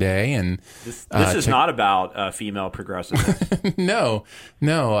back in the day, and This is not about female progressiveness. no.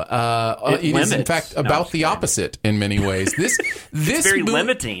 It is in fact about the opposite in many ways. This It's very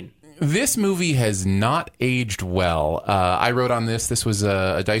limiting. This movie has not aged well. I wrote on this. This was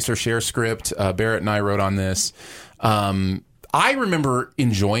a Dicer Share script. Barrett and I wrote on this. I remember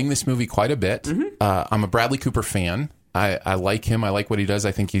enjoying this movie quite a bit. I'm a Bradley Cooper fan. I like him. I like what he does.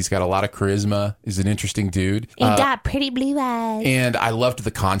 I think he's got a lot of charisma. He's an interesting dude. He got pretty blue eyes. And I loved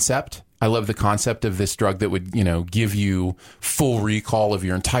the concept. I love the concept of this drug that would, give you full recall of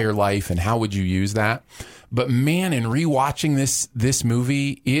your entire life, and how would you use that? But man, in rewatching this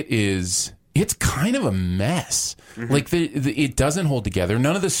movie, it's kind of a mess. Like it doesn't hold together.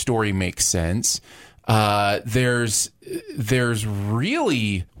 None of the story makes sense. There's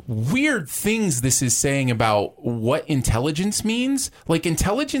really weird things this is saying about what intelligence means. Like,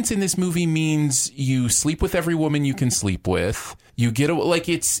 intelligence in this movie means you sleep with every woman you can sleep with. You get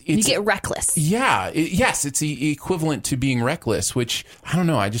you get reckless. Yeah. Yes, it's equivalent to being reckless, which I don't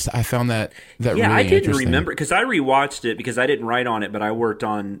know. I found that really I didn't interesting. remember because I rewatched it because I didn't write on it, but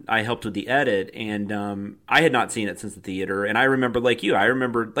I helped with the edit, and I had not seen it since the theater. And I remember, like you, I didn't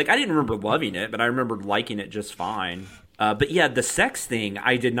remember loving it, but I remember liking it just fine. But yeah, the sex thing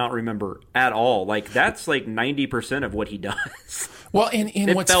I did not remember at all. Like, that's like 90% of what he does. Well,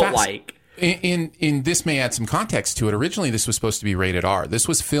 and what's felt like. In this may add some context to it. Originally, this was supposed to be rated R. This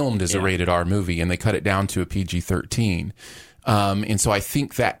was filmed as a rated R movie, and they cut it down to a PG-13. And so I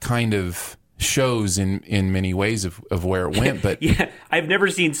think that kind of shows in many ways of where it went. But yeah, I've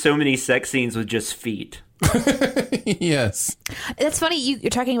never seen so many sex scenes with just feet. Yes, that's funny. You're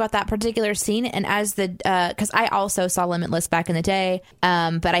talking about that particular scene, and as because I also saw Limitless back in the day,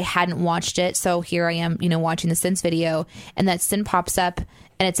 but I hadn't watched it. So here I am, watching the Sins video, and that Sin pops up,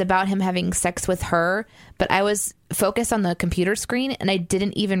 and it's about him having sex with her. But I was focused on the computer screen, and I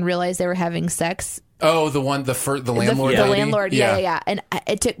didn't even realize they were having sex. Oh, the landlord. The landlord, yeah. And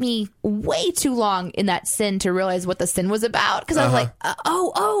it took me way too long in that Sin to realize what the Sin was about, because I was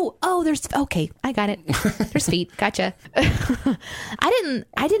like, there's okay, I got it. There's feet, gotcha.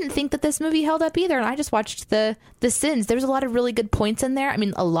 I didn't think that this movie held up either, and I just watched the Sins. There's a lot of really good points in there. I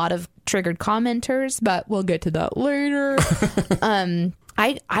mean, a lot of triggered commenters, but we'll get to that later.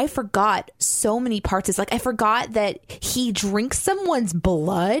 I forgot so many parts. It's like I forgot that he drinks someone's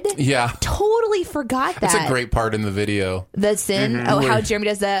blood. Yeah. Totally forgot that. That's a great part in the video. The Sin. Oh, how Jeremy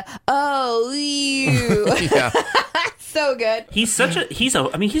does the, oh, you. Yeah. So good. He's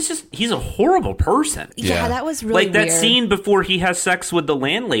a horrible person. Yeah, that was really like that weird. scene before he has sex with the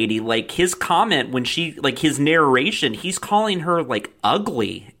landlady, like his comment when she, like his narration, he's calling her like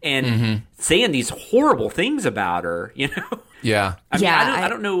ugly and saying these horrible things about her, Yeah. I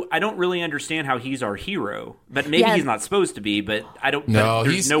don't know. I don't really understand how he's our hero, but maybe he's not supposed to be. But I don't. No,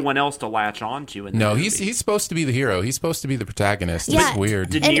 there's no one else to latch on to. He's supposed to be the hero. He's supposed to be the protagonist. Yeah. It's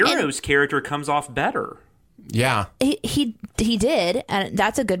weird. De Niro's character comes off better. Yeah. He did, and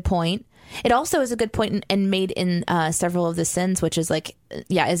that's a good point. It also is a good point and made in several of the Sins, which is like,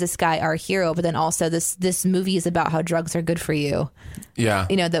 is this guy our hero? But then also this movie is about how drugs are good for you. Yeah.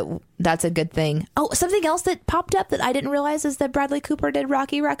 That's a good thing. Oh, something else that popped up that I didn't realize is that Bradley Cooper did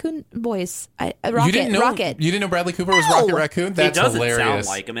Rocky Raccoon Boys. Rocket. You didn't know Bradley Cooper was Rocket Raccoon? That's it doesn't hilarious.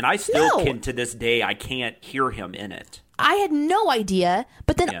 sound like him, and I still can to this day. I can't hear him in it. I had no idea.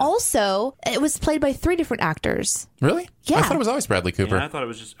 But then also, it was played by 3 different actors. Really? Yeah. I thought it was always Bradley Cooper. Yeah, I thought it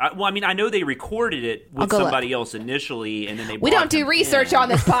was just. I know they recorded it with somebody else initially, and then they. We don't do research on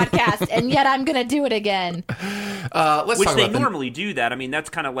this podcast, and yet I'm going to do it again. Which they normally do that. I mean, that's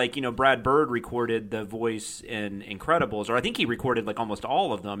kind of like, Brad Bird recorded the voice in Incredibles, or I think he recorded like almost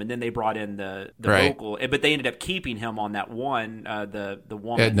all of them, and then they brought in the vocal, but they ended up keeping him on that one, the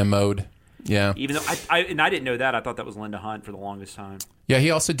woman. Edna Mode. Yeah. Even though I didn't know that. I thought that was Linda Hunt for the longest time. Yeah,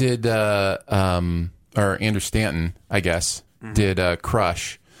 he also did, or Andrew Stanton, I guess, did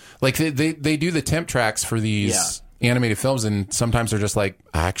Crush. Like, they do the temp tracks for these animated films, and sometimes they're just like,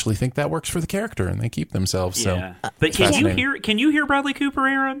 I actually think that works for the character, and they keep themselves. Yeah. So, but can you hear Bradley Cooper,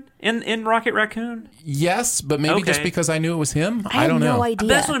 Aaron, in Rocket Raccoon? Yes, but maybe just because I knew it was him. I don't know. no idea.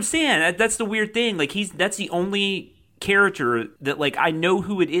 That's what I'm saying. That's the weird thing. Like, that's the only character that, like, I know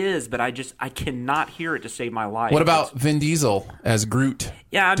who it is, but I cannot hear it to save my life. What about Vin Diesel as Groot?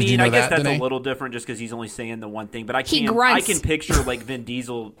 Yeah, I Did mean, you know I guess that's Danae? a little different just because he's only saying the one thing. But I He can grunts. picture like Vin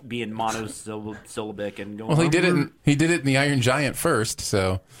Diesel being monosyllabic and going. Well, he did it in the Iron Giant first,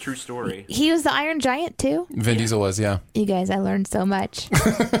 so True story. He was the Iron Giant, too? Vin Diesel was, yeah. You guys, I learned so much.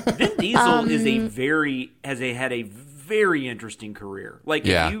 Vin Diesel had a very interesting career. Like,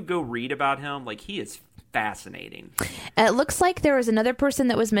 if you go read about him, like, he is fascinating. It looks like there was another person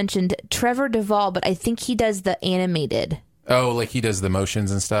that was mentioned, Trevor Duvall, but I think he does the animated. Oh, like he does the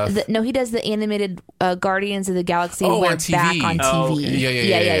motions and stuff? No, he does the animated Guardians of the Galaxy. Oh, where on TV. back on TV. Oh, okay.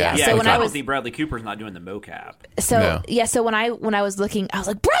 Yeah. Yeah, So when I don't was think Bradley Cooper's not doing the mocap. so when I was looking, I was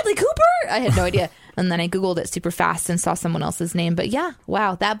like, Bradley Cooper. I had no idea, and then I googled it super fast and saw someone else's name. But yeah,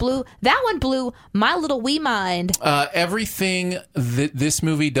 wow, that one blew my little wee mind. Everything that this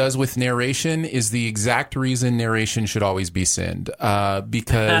movie does with narration is the exact reason narration should always be sinned,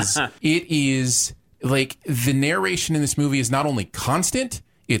 because it is. Like, the narration in this movie is not only constant,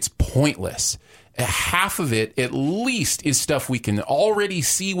 it's pointless. Half of it, at least, is stuff we can already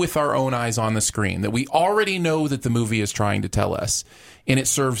see with our own eyes on the screen, that we already know that the movie is trying to tell us. And it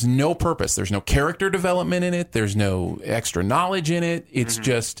serves no purpose. There's no character development in it. There's no extra knowledge in it. It's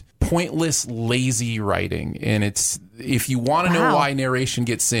just pointless, lazy writing. And if you want to know why narration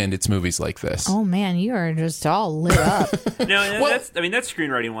gets sinned, it's movies like this. Oh man, you are just all lit up. No, that's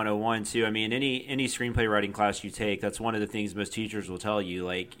screenwriting 101 too. I mean, any screenplay writing class you take, that's one of the things most teachers will tell you,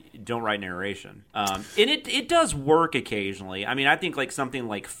 like, don't write narration. And it does work occasionally. I mean, I think like something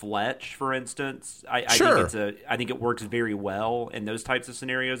like Fletch, for instance, I think it works very well in those types of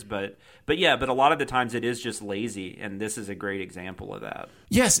scenarios, but a lot of the times it is just lazy, and this is a great example of that.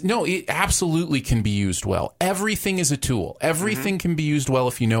 Yes, no, it absolutely can be used well. Everything is a tool. Everything can be used well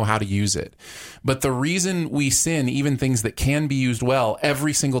if you know how to use it. But the reason we sin, even things that can be used well,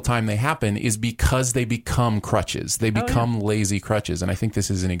 every single time they happen, is because they become crutches. They become lazy crutches, and I think this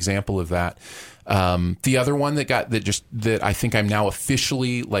is an example of that. The other one that I think I'm now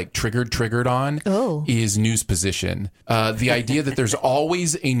officially like triggered on is news position. The idea that there's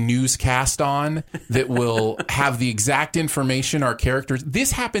always a newscast on that will have the exact information our characters.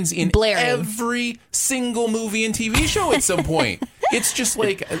 This happens in every single movie and TV show at some point. It's just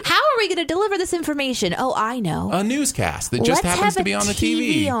like, how are we going to deliver this information? Oh, I know. A newscast that just happens to be on the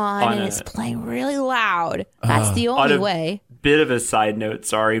TV. And it's playing really loud. That's the only way. Bit of a side note,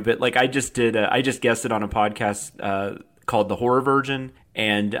 sorry, but like I just guested on a podcast called The Horror Virgin,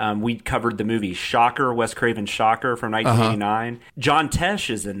 and we covered the movie Shocker, Wes Craven's Shocker from 1989. John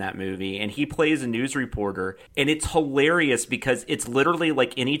Tesh is in that movie, and he plays a news reporter, and it's hilarious because it's literally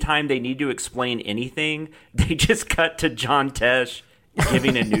like anytime they need to explain anything, they just cut to John Tesh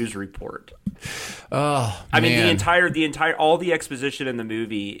giving a news report. I mean, the entire all the exposition in the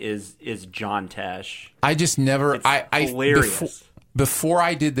movie is John Tesh. I just never. It's hilarious. Before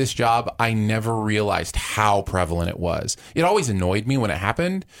I did this job, I never realized how prevalent it was. It always annoyed me when it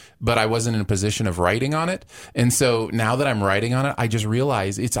happened, but I wasn't in a position of writing on it. And so now that I'm writing on it, I just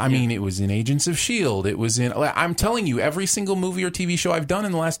realize I mean, it was in Agents of S.H.I.E.L.D. It was in, I'm telling you, every single movie or TV show I've done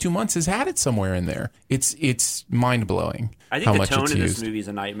in the last 2 months has had it somewhere in there. It's mind-blowing. I think the tone of this movie is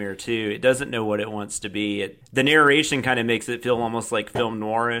a nightmare, too. It doesn't know what it wants to be. The narration kind of makes it feel almost like film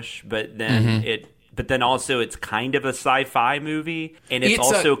noirish, but then But then also it's kind of a sci-fi movie, and it's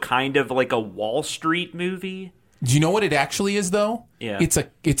also kind of like a Wall Street movie. Do you know what it actually is, though? Yeah. It's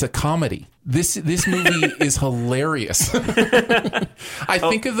a comedy. This movie is hilarious. I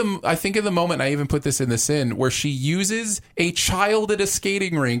think of the moment, I even put this in the sin, where she uses a child at a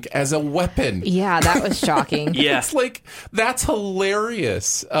skating rink as a weapon. Yeah, that was shocking. Yeah. It's like, that's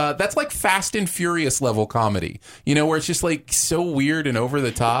hilarious. That's like Fast and Furious level comedy, where it's just like so weird and over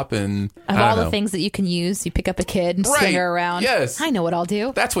the top. And of all the things that you can use, you pick up a kid and swing her around. Yes. I know what I'll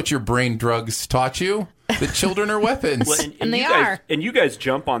do. That's what your brain drugs taught you. The children are weapons. Well, and they you guys, are. And you guys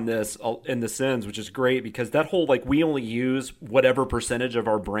jump on this in the sins, which is great because that whole, like, we only use whatever percentage of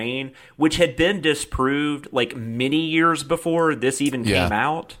our brain, which had been disproved like many years before this even came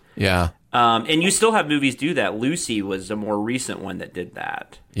out. Yeah. And you still have movies do that. Lucy was a more recent one that did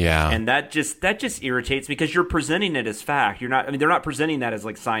that. Yeah. And that just irritates me because you're presenting it as fact. They're not presenting that as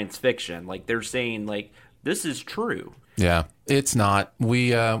like science fiction. Like, they're saying like, this is true. Yeah, it's not.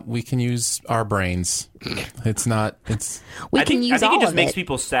 We can use our brains. It's not. It's. I think it just makes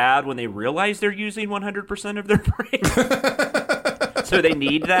people sad when they realize they're using 100% of their brain. So they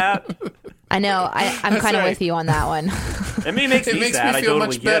need that. I know. I'm kind of with you on that one. I mean, it makes me sad. Me feel I totally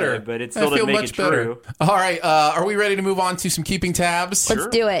much better. get it, but it still doesn't make it true. All right, are we ready to move on to some keeping tabs? Let's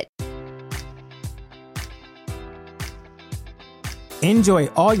do it. Enjoy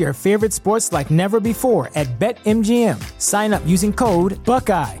all your favorite sports like never before at BetMGM. Sign up using code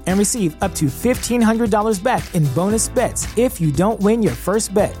Buckeye and receive up to $1,500 back in bonus bets if you don't win your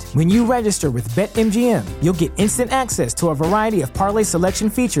first bet. When you register with BetMGM, you'll get instant access to a variety of parlay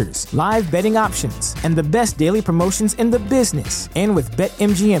selection features, live betting options, and the best daily promotions in the business. And with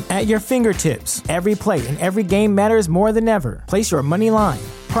BetMGM at your fingertips, every play and every game matters more than ever. Place your money line,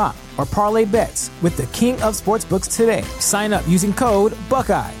 prop, or parlay bets with the king of sportsbooks today. Sign up using code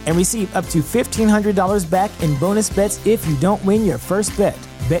Buckeye and receive up to $1,500 back in bonus bets if you don't win your first bet.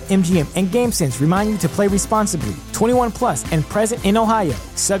 BetMGM and GameSense remind you to play responsibly. 21 plus and present in Ohio,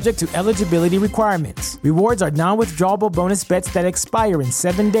 subject to eligibility requirements. Rewards are non-withdrawable bonus bets that expire in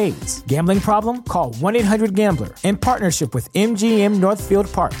 7 days. Gambling problem? Call 1-800-GAMBLER. In partnership with MGM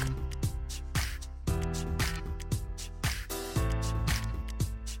Northfield Park.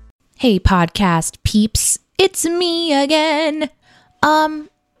 Hey, podcast peeps, it's me again.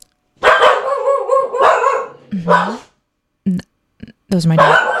 Those are my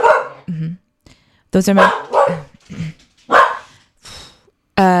dogs. Those are my.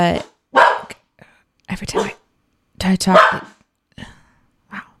 Every time I talk,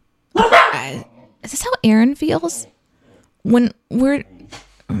 wow. Is this how Aaron feels when we're?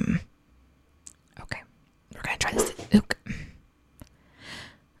 Okay, we're gonna try this. Okay.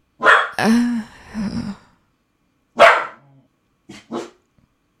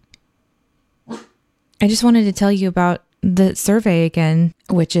 I just wanted to tell you about the survey again,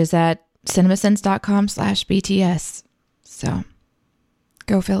 which is at cinemasins.com/BTS. So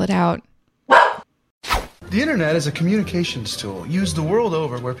go fill it out. The internet is a communications tool used the world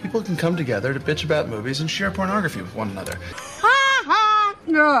over where people can come together to bitch about movies and share pornography with one another.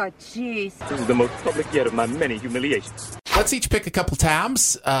 Oh, jeez. This is the most public yet of my many humiliations. Let's each pick a couple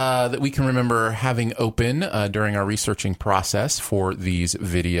tabs that we can remember having open during our researching process for these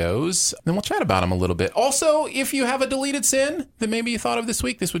videos. Then we'll chat about them a little bit. Also, if you have a deleted sin that maybe you thought of this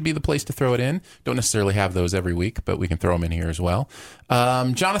week, this would be the place to throw it in. Don't necessarily have those every week, but we can throw them in here as well.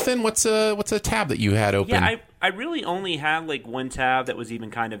 Jonathan, what's a tab that you had open? Yeah, I really only had like one tab that was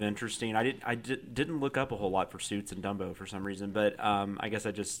even kind of interesting. I didn't look up a whole lot for Suits and Dumbo for some reason, but I guess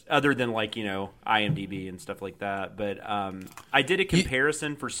I just, other than like, IMDb and stuff like that, but I did a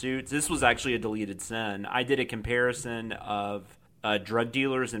comparison for Suits. This was actually a deleted sin. I did a comparison of drug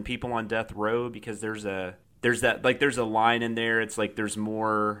dealers and people on death row because there's a line in there. It's like there's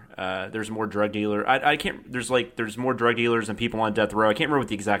more drug dealer. There's more drug dealers and people on death row. I can't remember what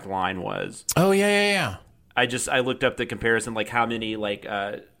the exact line was. Oh yeah. I looked up the comparison, like how many,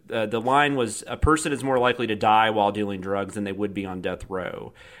 the line was a person is more likely to die while dealing drugs than they would be on death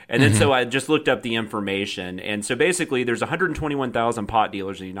row. And then so I just looked up the information. And so basically there's 121,000 pot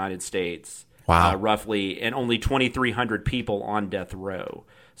dealers in the United States. Wow. Roughly, and only 2,300 people on death row.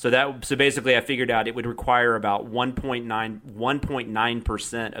 So basically I figured out it would require about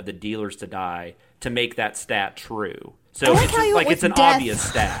 1.9% of the dealers to die to make that stat true. So it's an obvious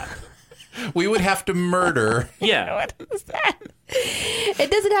stat. We would have to murder. Yeah. What is that?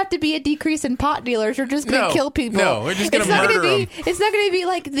 It doesn't have to be a decrease in pot dealers. You're just going to kill people. No, we're just going to murder them. It's not going to be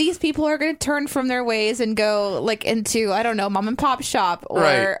like these people are going to turn from their ways and go like into, I don't know, mom and pop shop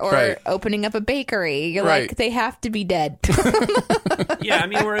or opening up a bakery. You're like, they have to be dead. Yeah, I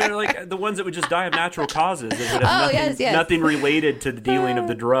mean, we're like the ones that would just die of natural causes. That would have nothing related to the dealing of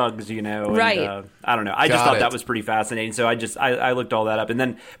the drugs, you know. And, right. I don't know. I just thought that was pretty fascinating. So I looked all that up. But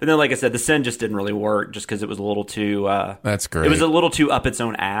then, like I said, the sin just didn't really work just because it was a little too... That's great. It was a little too up its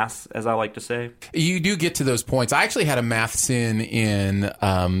own ass, as I like to say. You do get to those points. I actually had a math sin in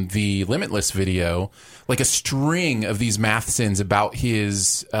the Limitless video, like a string of these math sins about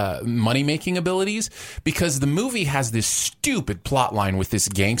his money-making abilities, because the movie has this stupid plot line with this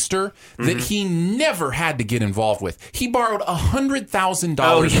gangster that he never had to get involved with. He borrowed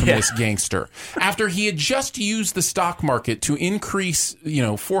 $100,000 from this gangster after he had just used the stock market to increase,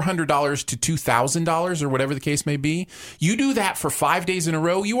 $400 to $2,000 or whatever the case may be. You do that for 5 days in a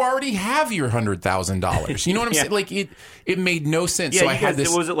row, you already have your $100,000. You know what I'm saying? Like it made no sense. Yeah, so I had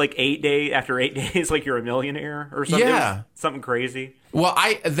this. Was it like 8 days? After 8 days, like you're a millionaire or something? Yeah, something crazy. Well,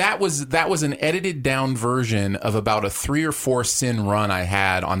 that was an edited down version of about a 3 or 4 sin run I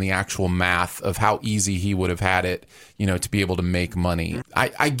had on the actual math of how easy he would have had it, to be able to make money.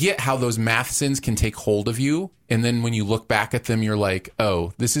 I get how those math sins can take hold of you, and then when you look back at them, you're like,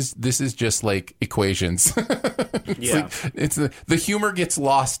 oh, this is just like equations. It's the humor gets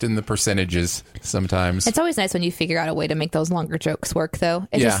lost in the percentages sometimes. It's always nice when you figure out a way to make those longer jokes work, though.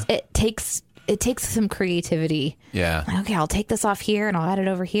 It takes some creativity. Yeah. Okay, I'll take this off here and I'll add it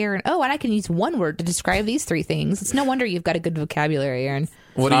over here. And and I can use one word to describe these 3 things. It's no wonder you've got a good vocabulary, Aaron.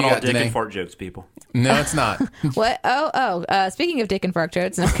 What do you got, dick and fart jokes, people. No, it's not. What? Speaking of dick and fart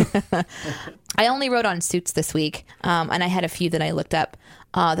jokes, I only wrote on Suits this week, and I had a few that I looked up.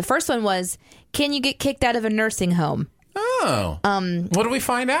 The first one was, can you get kicked out of a nursing home? Oh. What do we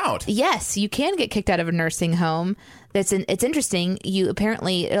find out? Yes, you can get kicked out of a nursing home. It's interesting.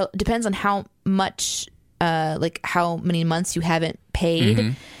 It depends on how much, how many months you haven't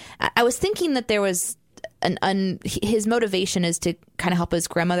paid. I was thinking that there was his motivation is to kind of help his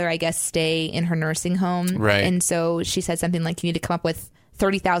grandmother, I guess, stay in her nursing home. Right. And so she said something like, you need to come up with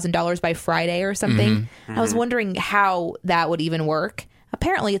 $30,000 by Friday or something. I was wondering how that would even work.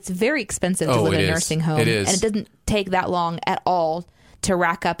 Apparently, it's very expensive to live in a nursing home. It is. And it doesn't take that long at all to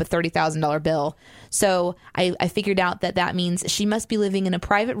rack up a $30,000 bill. So I figured out that means she must be living in a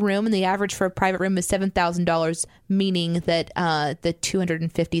private room, and the average for a private room is $7,000, meaning that the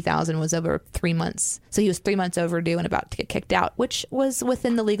 $250,000 was over 3 months. So he was 3 months overdue and about to get kicked out, which was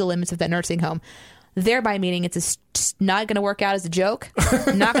within the legal limits of that nursing home. Thereby meaning it's not going to work out as a joke,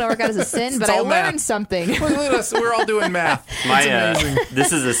 not going to work out as a sin, but I learned something. Look at us. We're all doing math.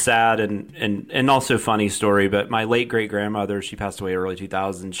 This is a sad and also funny story, but my late great-grandmother, she passed away early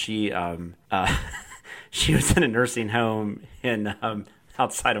 2000s. She was in a nursing home in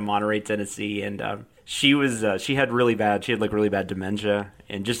outside of Monterey, Tennessee, and she had really bad dementia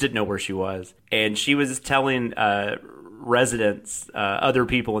and just didn't know where she was. And she was telling residents, other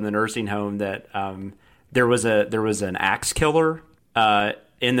people in the nursing home, that there was an axe killer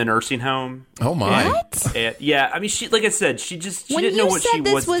in the nursing home. Oh my! What? Yeah, I mean, she, like I said, she didn't know what she was doing.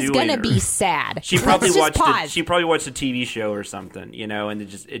 When you said this was gonna be sad, she probably watched a TV show or something, and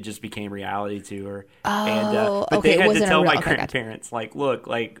it just became reality to her. But they had to tell my grandparents, like, look,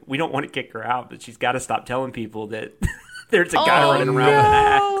 like, we don't want to kick her out, but she's got to stop telling people that there's a guy running around with an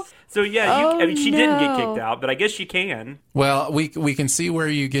axe. So yeah, she didn't get kicked out, but I guess she can. Well, we can see where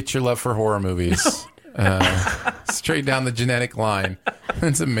you get your love for horror movies. Straight down the genetic line.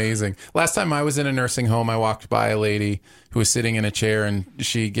 It's amazing. Last time I was in a nursing home, I walked by a lady who was sitting in a chair, and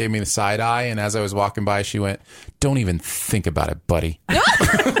she gave me the side eye. And as I was walking by, she went, "Don't even think about it, buddy."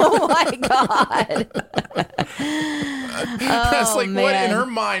 Oh my God. That's like, man. What in her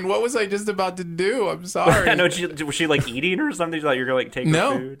mind? What was I just about to do? I'm sorry. I know. Was she like eating or something? She's like, you're going to take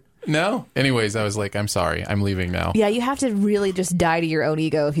her food? No. Anyways, I was like, I'm sorry. I'm leaving now. Yeah, you have to really just die to your own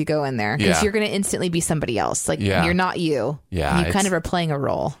ego if you go in there, because you're going to instantly be somebody else. Like, you're not you. Yeah. You kind of are playing a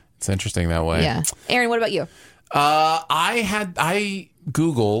role. It's interesting that way. Yeah. Aaron, what about you? I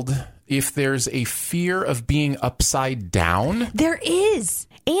Googled if there's a fear of being upside down. There is.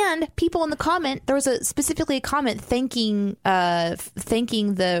 And people in the comment, there was specifically a comment thanking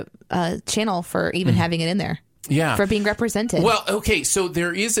the channel for even having it in there. Yeah. For being represented. Well, okay, so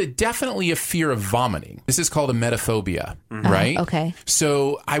there is definitely a fear of vomiting. This is called a metaphobia, right? Okay.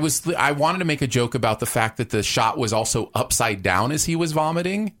 So I wanted to make a joke about the fact that the shot was also upside down as he was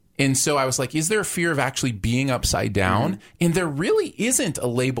vomiting. And so I was like, is there a fear of actually being upside down? And there really isn't a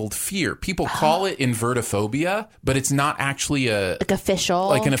labeled fear. People call it invertophobia, but it's not actually an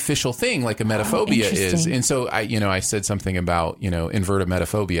official thing like a metaphobia is. And so I said something about,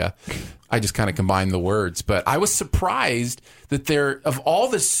 invertometaphobia. I just kind of combined the words, but I was surprised that of all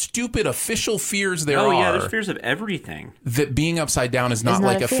the stupid official fears there are. Oh yeah, there's fears of everything. That being upside down is not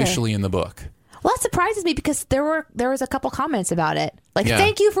like officially in the book. Well, that surprises me because there was a couple comments about it. Like,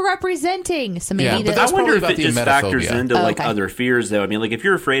 thank you for representing. So maybe but I wonder if it just factors into other fears, though. I mean, like if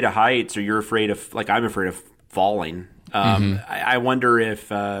you're afraid of heights or you're afraid of, like I'm afraid of falling. I wonder if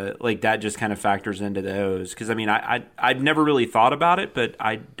that just kind of factors into those. Because I mean, I've never really thought about it, but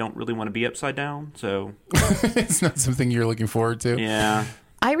I don't really want to be upside down. So it's not something you're looking forward to. Yeah.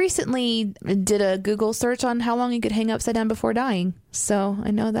 I recently did a Google search on how long you could hang upside down before dying. So I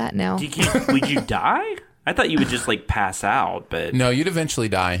know that now. Would you die? I thought you would just like pass out, but no, you'd eventually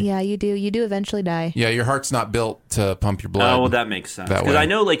die. Yeah, you do. You do eventually die. Yeah, your heart's not built to pump your blood. Oh, well, that makes sense. Because I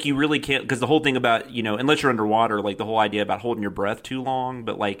know, like, you really can't. Because the whole thing about unless you're underwater, like the whole idea about holding your breath too long,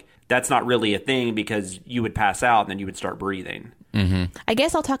 but like that's not really a thing because you would pass out and then you would start breathing. Mm-hmm. I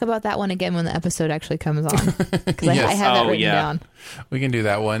guess I'll talk about that one again when the episode actually comes on because I have that written down. We can do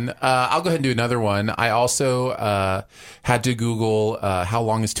that one. I'll go ahead and do another one. I also had to Google how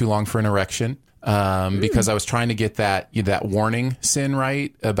long is too long for an erection. Because I was trying to get that warning sin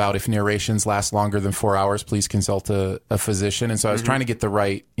right about if narrations last longer than 4 hours, please consult a physician. And so I was trying to get the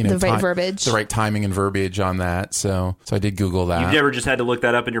right, right verbiage, the right timing and verbiage on that. So I did Google that. You've never just had to look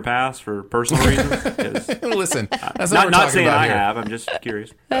that up in your past for personal reasons? Listen, that's not saying I have. I'm just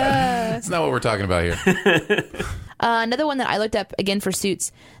curious. It's not what we're talking about here. Another one that I looked up again for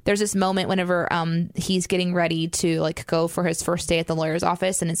Suits. There's this moment whenever he's getting ready to like go for his first day at the lawyer's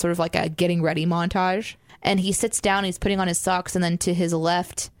office, and it's sort of like a getting ready montage. And he sits down, he's putting on his socks, and then to his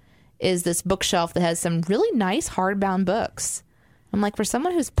left is this bookshelf that has some really nice hardbound books. I'm like, for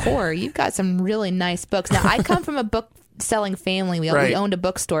someone who's poor, you've got some really nice books. Now, I come from a book selling family. We owned a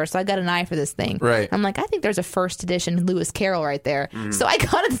bookstore, so I got an eye for this thing. Right. I'm like, I think there's a first edition Lewis Carroll right there. So I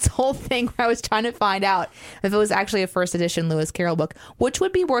got this whole thing where I was trying to find out if it was actually a first edition Lewis Carroll book, which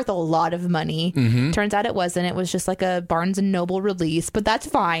would be worth a lot of money. Turns out it wasn't. It was just like a Barnes and Noble release, but that's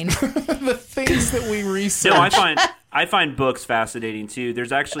fine. The things that we research. No, I find books fascinating too.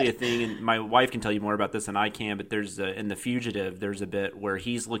 There's actually a thing, and my wife can tell you more about this than I can, but there's in The Fugitive, there's a bit where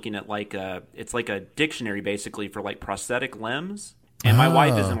he's looking at it's like a dictionary basically for like prosthetic limbs. And my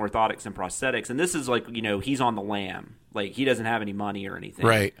wife is in orthotics and prosthetics, and this is like, he's on the lam. Like, he doesn't have any money or anything.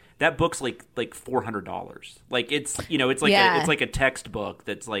 Right. That book's like $400. Like, it's, it's like it's like a textbook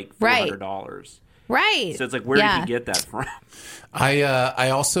that's like $400. Right. So it's like, where did he get that from? I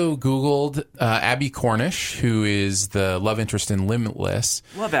also Googled Abby Cornish, who is the love interest in Limitless.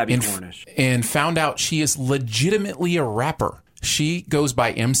 Love Abby Cornish. And found out she is legitimately a rapper. She goes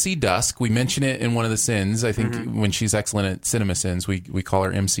by MC Dusk. We mention it in one of the sins. I think when she's excellent at Cinema Sins, we call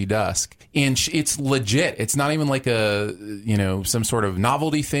her MC Dusk. And it's legit. It's not even like a, some sort of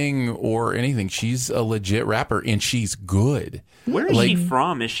novelty thing or anything. She's a legit rapper, and she's good. Where is she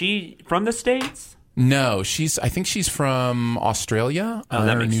from? Is she from the States? No, I think she's from Australia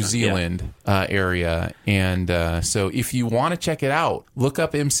or New Zealand area. And so if you want to check it out, look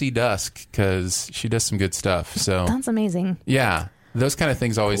up MC Dusk because she does some good stuff. So that's amazing. Yeah. Those kind of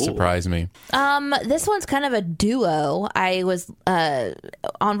things always surprise me. This one's kind of a duo. I was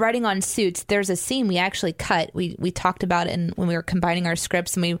on writing on Suits. There's a scene we actually cut. We talked about it when we were combining our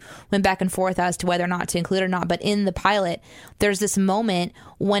scripts, and we went back and forth as to whether or not to include it or not. But in the pilot, there's this moment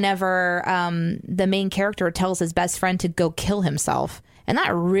whenever the main character tells his best friend to go kill himself, and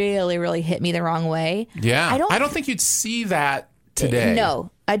that really, really hit me the wrong way. Yeah, I don't think you'd see that today.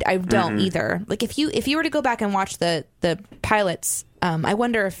 No, I don't either. Like if you were to go back and watch the pilots, I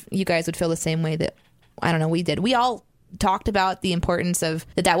wonder if you guys would feel the same way that we did. We all talked about the importance of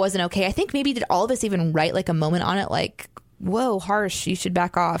that wasn't okay. I think maybe did all of us even write like a moment on it, like, whoa, harsh, you should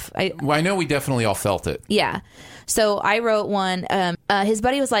back off. I know we definitely all felt it. Yeah. So I wrote one. His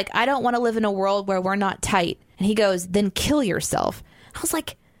buddy was like, I don't want to live in a world where we're not tight. And he goes, then kill yourself. I was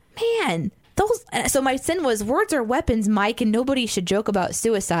like, man. So my sin was words are weapons, Mike, and nobody should joke about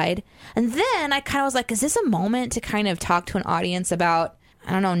suicide. And then I kind of was like, is this a moment to kind of talk to an audience about,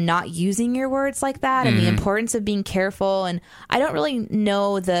 I don't know, not using your words like that and the importance of being careful? And I don't really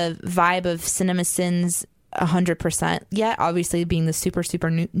know the vibe of Cinema Sins 100% yet, obviously being the super,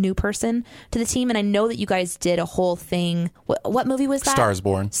 super new person to the team. And I know that you guys did a whole thing. What movie was that? Stars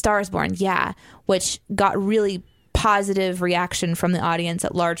Born. Stars Born, yeah, which got really positive reaction from the audience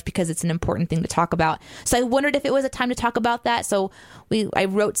at large because it's an important thing to talk about. So I wondered if it was a time to talk about that. So I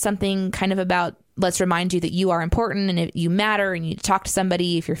wrote something kind of about, let's remind you that you are important and you matter, and you talk to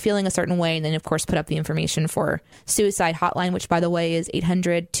somebody if you're feeling a certain way. And then, of course, put up the information for Suicide Hotline, which, by the way, is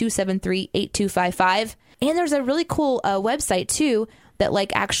 800-273-8255. And there's a really cool website, too, that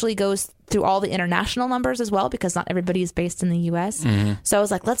like actually goes through all the international numbers as well, because not everybody is based in the U.S. Mm-hmm. So I was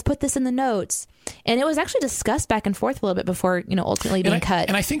like, let's put this in the notes. And it was actually discussed back and forth a little bit before, ultimately being cut.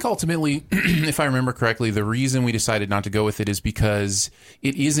 And I think ultimately, if I remember correctly, the reason we decided not to go with it is because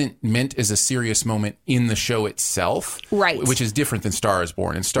it isn't meant as a serious moment in the show itself. Right. Which is different than Star is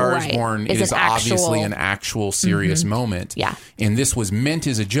Born. And Star is Born is obviously an actual serious moment. Yeah. And this was meant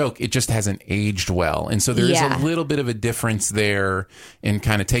as a joke. It just hasn't aged well. And so there is a little bit of a difference there, in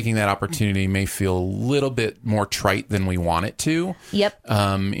kind of taking that opportunity may feel a little bit more trite than we want it to. Yep.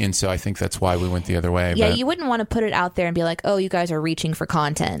 And so I think that's why we went the other way. Yeah, you wouldn't want to put it out there and be like, oh, you guys are reaching for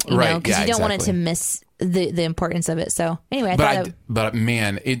content, because you don't want it to miss the importance of it. So anyway, but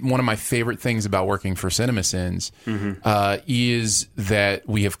man, one of my favorite things about working for CinemaSins is that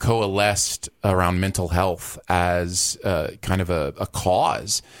we have coalesced around mental health as kind of a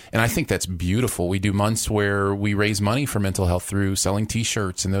cause, and I think that's beautiful. We do months where we raise money for mental health through selling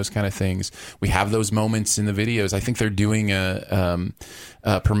T-shirts and those kind of things. We have those moments in the videos. I think they're doing a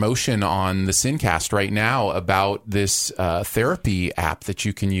promotion on the Sincast right now about this therapy app that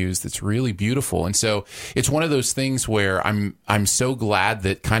you can use that's really beautiful. And so it's one of those things where I'm so glad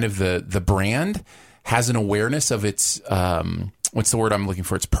that kind of the brand has an awareness of its what's the word I'm looking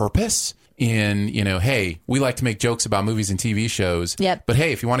for? Its purpose. In, hey, we like to make jokes about movies and TV shows. Yep. But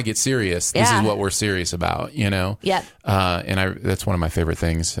hey, if you want to get serious, this is what we're serious about, Yep. And that's one of my favorite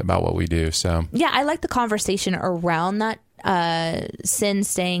things about what we do. So yeah, I like the conversation around that. Sin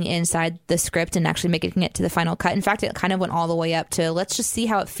staying inside the script and actually making it to the final cut. In fact, it kind of went all the way up to let's just see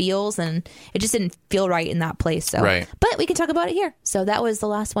how it feels, and it just didn't feel right in that place. So, but we can talk about it here. So that was the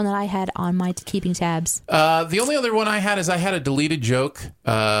last one that I had on my keeping tabs. The only other one I had is I had a deleted joke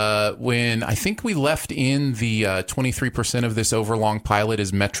when I think we left in the 23% of this overlong pilot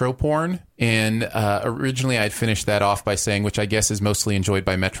is metro porn. And originally I'd finished that off by saying, which I guess is mostly enjoyed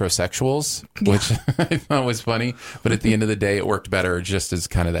by metrosexuals, which I thought was funny. But at the end of the day, it worked better just as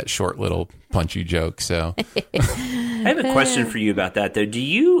kind of that short little punchy joke. So I have a question for you about that, though. Do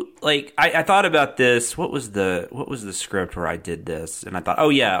you like? I thought about this. What was the script where I did this? And I thought, oh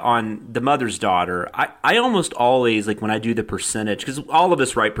yeah, on The Mother's Daughter. I almost always, like, when I do the percentage, because all of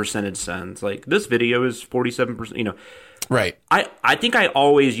us write percentage sends. Like, this video is 47%. Right. I think I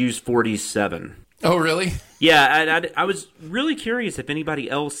always use 47. Oh, really? Yeah, I was really curious if anybody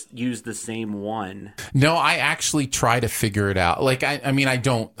else used the same one. No, I actually try to figure it out. Like, I mean, I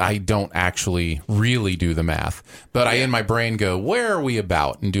don't actually really do the math, but I in my brain go, where are we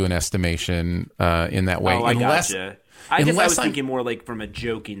about, and do an estimation in that way. Oh, I gotcha. I guess I was thinking more like from a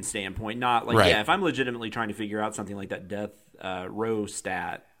joking standpoint, not like, if I'm legitimately trying to figure out something like that death row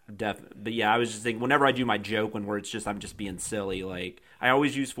stat. But yeah, I was just thinking, whenever I do my joke where it's just I'm just being silly, like I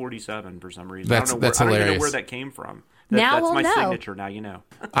always use 47 for some reason. I don't even know where that came from. That's my signature. Now you know.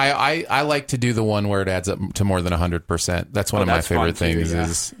 I like to do the one where it adds up to more than 100%. That's one of my favorite things.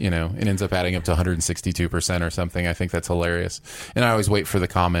 Is it ends up adding up to 162% or something. I think that's hilarious. And I always wait for the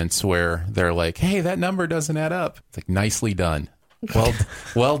comments where they're like, "Hey, that number doesn't add up." It's like, nicely done.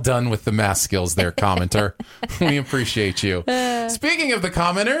 Well done with the math skills there, commenter. We appreciate you. Speaking of the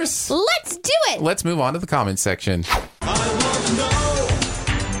commenters, let's do it. Let's move on to the comment section. I want to know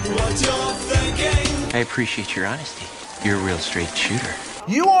what you're thinking. I appreciate your honesty. You're a real straight shooter.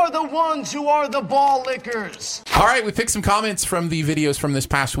 You are the ones who are the ball lickers. All right, we picked some comments from the videos from this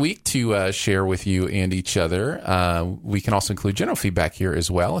past week to share with you and each other. We can also include general feedback here as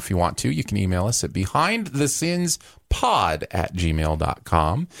well. If you want to, you can email us at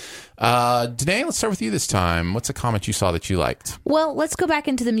behindthesinspod@gmail.com. Danae, let's start with you this time. What's a comment you saw that you liked? Well, let's go back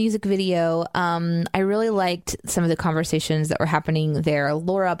into the music video. I really liked some of the conversations that were happening there.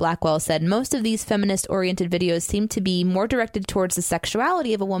 Laura Blackwell said, most of these feminist-oriented videos seem to be more directed towards the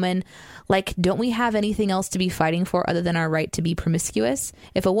sexuality of a woman. Like, don't we have anything else to be fighting for other than our right to be promiscuous?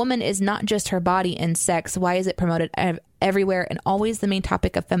 If a woman is not just her body and sex, why is it promoted everywhere and always the main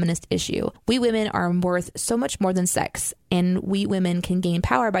topic of feminist issue? We women are worth so much more than sex, and we women can gain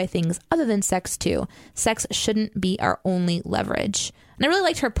power by things other than sex too. Sex shouldn't be our only leverage. And I really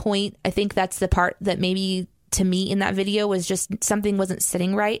liked her point. I think that's the part that maybe to me in that video was just something wasn't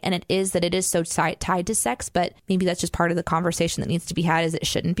sitting right. And it is so tied to sex, but maybe that's just part of the conversation that needs to be had, is it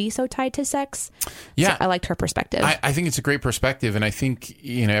shouldn't be so tied to sex. Yeah. So I liked her perspective. I think it's a great perspective. And I think,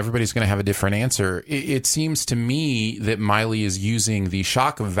 everybody's going to have a different answer. It seems to me that Miley is using the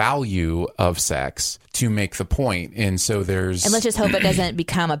shock value of sex to make the point. And so there's... And let's just hope it doesn't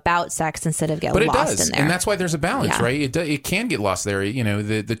become about sex instead of get lost in there. And that's why there's a balance, right? It can get lost there.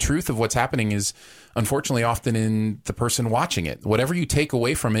 The truth of what's happening is unfortunately often in the person watching it. Whatever you take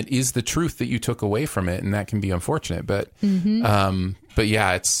away from it is the truth that you took away from it, and that can be unfortunate. But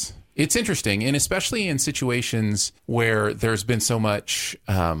yeah, it's interesting, and especially in situations where there's been so much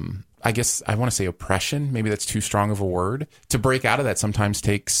I guess I want to say oppression, maybe that's too strong of a word. To break out of that sometimes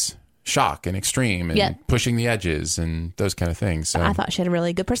takes shock and extreme and pushing the edges and those kind of things. So I thought she had a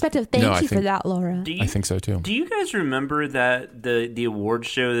really good perspective. Thank you for that, Laura. I think so too. Do you guys remember that the award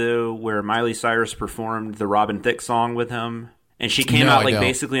show though, where Miley Cyrus performed the Robin Thicke song with him? And she came out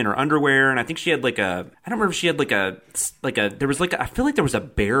basically in her underwear, and I think she had I don't remember if she had there was I feel like there was a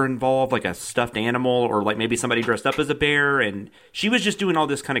bear involved, like a stuffed animal, or like maybe somebody dressed up as a bear, and she was just doing all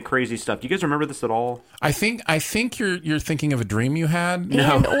this kind of crazy stuff. Do you guys remember this at all? I think you're thinking of a dream you had.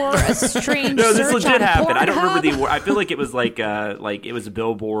 No, or a strange. No, this search legit on happened. I don't remember Pornhub. the award. I feel like it was like it was a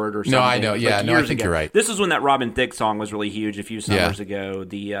billboard or something. No, I know. Yeah, years I think ago. you're right. This was when that Robin Thicke song was really huge a few summers ago.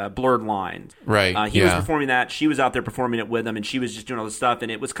 The Blurred Lines. Right. He was performing that. She was out there performing it with him, and she was just doing all this stuff. And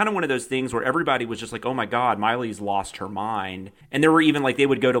it was kind of one of those things where everybody was just like, oh my God, Miley's lost her mind. And there were even they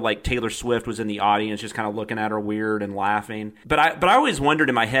would go to Taylor Swift was in the audience just kind of looking at her weird and laughing. But I always wondered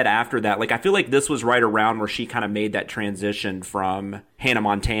in my head after that, I feel like this was right around where she kind of made that transition from Hannah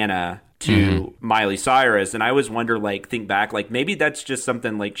Montana to Miley Cyrus. And I always wonder, think back, maybe that's just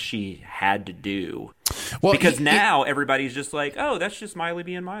something she had to do. Well, because now everybody's just oh, that's just Miley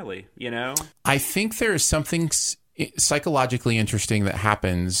being Miley, I think there is something psychologically interesting that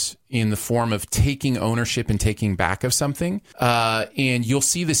happens in the form of taking ownership and taking back of something. And you'll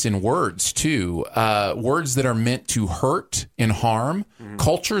see this in words too. Words that are meant to hurt and harm. Mm-hmm.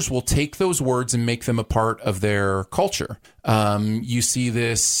 Cultures will take those words and make them a part of their culture. You see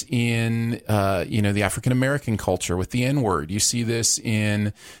this in, the African American culture with the N-word. You see this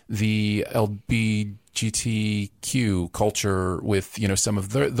in the LGBTQ culture with, some of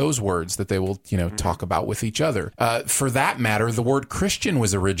those words that they will, talk about with each other. For that matter, the word Christian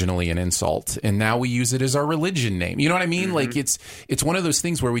was originally an insult, and now we use it as our religion name. You know what I mean? Mm-hmm. It's one of those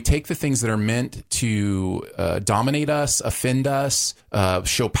things where we take the things that are meant to dominate us, offend us,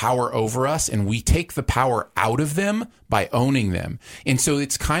 show power over us, and we take the power out of them by owning them. And so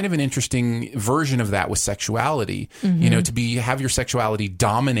it's kind of an interesting version of that with sexuality, to have your sexuality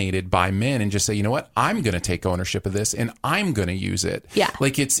dominated by men and just say, you know what, I'm going to take ownership of this and I'm going to use it. Yeah.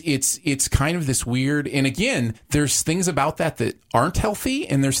 It's kind of this weird, and again, there's things about that aren't healthy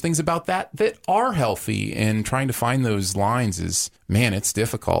and there's things about that are healthy, and trying to find those lines is, man, it's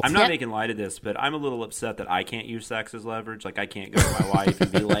difficult. I'm not making light of this, but I'm a little upset that I can't use sex as leverage. I can't go to my wife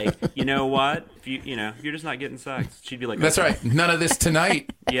and be like, you know what? If you're just not getting sex. She'd be like, that's right. None of this tonight.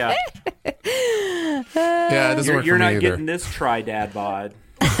 Yeah. Yeah, it doesn't work for me either. You're not getting this dad bod.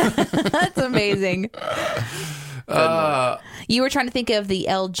 That's amazing. You were trying to think of the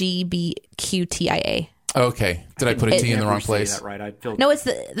LGBTQIA. Okay. Did I put a T in the wrong place? That right. No, it's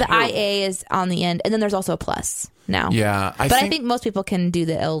the IA is on the end, and then there's also a plus now. Yeah. I think most people can do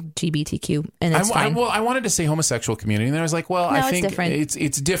the LGBTQ, and it's fine. I wanted to say homosexual community, and then I was like, I think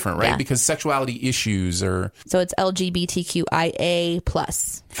it's different, right? Yeah. Because sexuality issues are... So it's LGBTQIA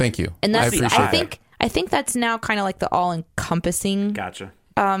plus. Thank you. And that's I appreciate that. I think that's now kind of like the all-encompassing... Gotcha.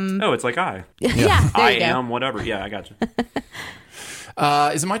 It's like I. Yeah. I am, whatever. Yeah, I gotcha.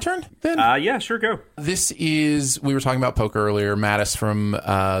 Is it my turn then? Yeah, sure, go. We were talking about poker earlier. Mattis from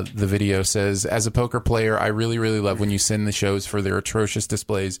the video says, as a poker player, I really, really love when you send the shows for their atrocious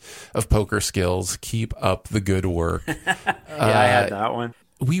displays of poker skills. Keep up the good work. I had that one.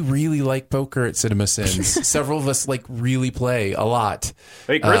 We really like poker at Cinema Sins. Several of us really play a lot.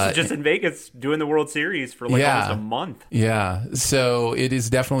 Hey, Chris is just in Vegas doing the World Series for almost a month. Yeah, so it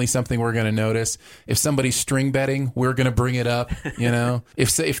is definitely something we're going to notice. If somebody's string betting, we're going to bring it up.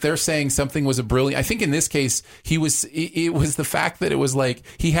 If they're saying something was a brilliant, I think in this case it was the fact that it was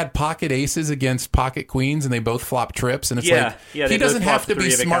he had pocket aces against pocket queens and they both flop trips, and it's he doesn't have to be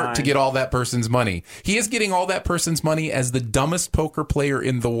smart to get all that person's money. He is getting all that person's money as the dumbest poker player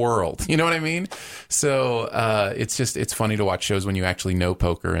in the world. You know what I mean? So it's funny to watch shows when you actually know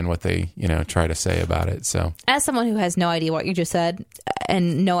poker and what they try to say about it. So as someone who has no idea what you just said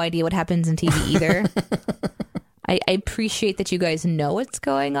and no idea what happens in TV either, I appreciate that you guys know what's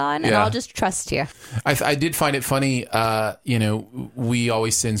going on, and I'll just trust you. I did find it funny, we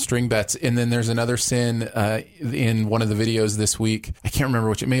always sin string bets, and then there's another sin in one of the videos this week. I can't remember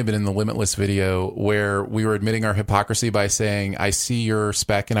which. It may have been in the Limitless video where we were admitting our hypocrisy by saying, I see your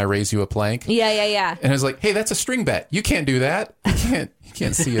spec and I raise you a plank. Yeah. And I was like, hey, that's a string bet. You can't do that. You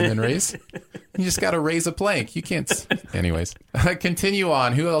can't see and then raise. You just got to raise a plank. You can't. Anyways, continue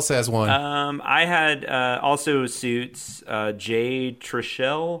on. Who else has one? I had also Suits, Jay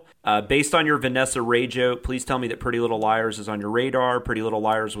Trichelle. Based on your Vanessa Ray joke, please tell me that Pretty Little Liars is on your radar. Pretty Little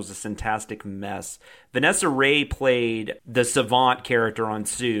Liars was a fantastic mess. Vanessa Ray played the savant character on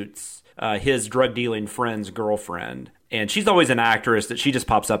Suits, his drug-dealing friend's girlfriend. And she's always an actress that she just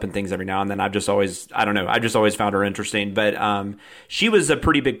pops up in things every now and then. I've just always found her interesting. But she was a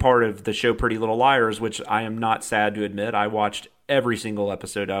pretty big part of the show Pretty Little Liars, which I am not sad to admit I watched every single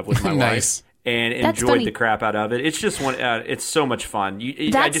episode of with my wife. And enjoyed the crap out of it. It's just it's so much fun.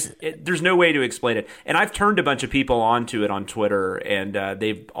 There's no way to explain it. And I've turned a bunch of people onto it on Twitter, and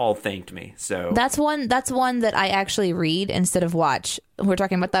they've all thanked me. So that's one that I actually read instead of watch. We were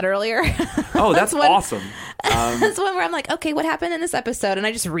talking about that earlier. Oh, that's awesome. That's one where I'm like, okay, what happened in this episode? And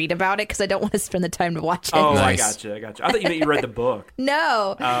I just read about it because I don't want to spend the time to watch it. Oh, nice. I got you. I thought you read the book.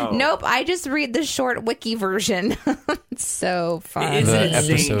 No. Oh. Nope. I just read the short wiki version. It's so fun. It's an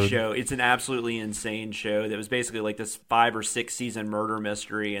insane show. It's an absolutely insane show that was basically like this 5 or 6 season murder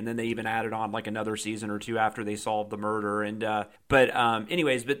mystery. And then they even added on like another season or 2 after they solved the murder. And but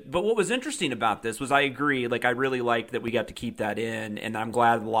what was interesting about this was I agree. Like, I really liked that we got to keep that in. And I'm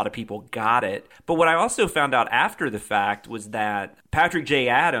glad a lot of people got it. But what I also found out after the fact was that Patrick J.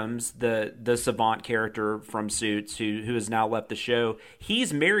 Adams, the savant character from Suits, who has now left the show,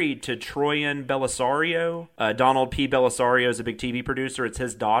 he's married to Troian Bellisario. Donald P. Bellisario is a big TV producer. It's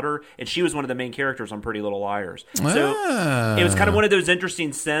his daughter, and she was one of the main characters on Pretty Little Liars. So it was kind of one of those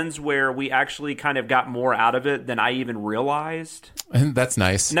interesting sins where we actually kind of got more out of it than I even realized. And that's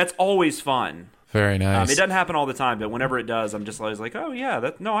nice. And that's always fun. Very nice. It doesn't happen all the time, but whenever it does, I'm just always like, oh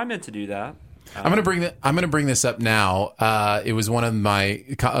yeah, I meant to do that. I'm gonna bring this up now. It was one of my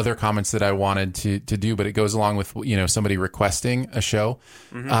other comments that I wanted to do, but it goes along with somebody requesting a show.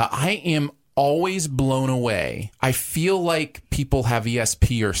 Mm-hmm. I am always blown away. I feel like people have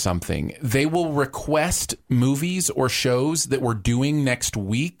ESP or something. They will request movies or shows that we're doing next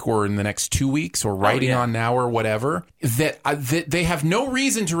week or in the next 2 weeks or writing on now or whatever that they have no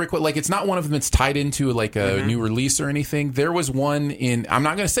reason to request. Like, it's not one of them that's tied into like a new release or anything. There was one I'm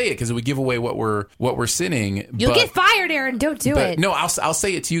not going to say it because it would give away what we're sinning. You'll get fired, Aaron. Don't do it. No, I'll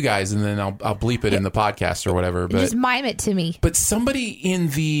say it to you guys and then I'll bleep it in the podcast or whatever. But just mime it to me. But somebody in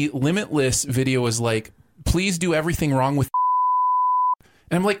the Limitless video was like, please do everything wrong with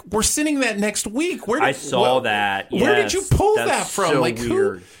and I'm like, we're sending that next week. I saw that. Yes, where did you pull that from? So like,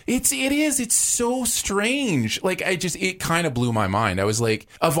 weird. It's so strange. Like, it kind of blew my mind. I was like,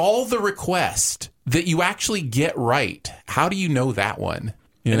 of all the requests that you actually get right, how do you know that one?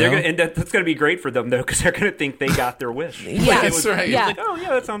 And that's going to be great for them, though, because they're going to think they got their wish. Yeah, that's right. Yeah. It's like, oh, yeah,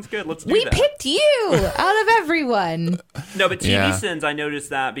 that sounds good. Let's do that. We that. picked you out of everyone. No, but TV Sins, I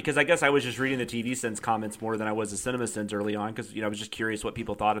noticed that because I guess I was just reading the TV Sins comments more than I was the Cinema Sins early on because, I was just curious what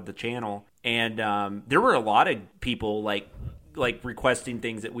people thought of the channel. And there were a lot of people, like requesting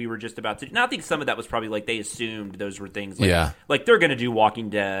things that we were just about to do. Now, I think some of that was probably like they assumed those were things like they're going to do Walking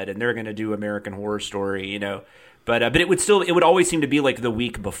Dead and they're going to do American Horror Story, But it would always seem to be like the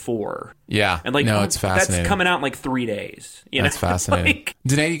week before. Yeah. And like, no, it's fascinating. That's coming out in like 3 days. That's fascinating.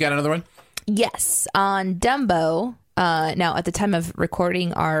 Danae, you got another one? Yes. On Dumbo. Now, at the time of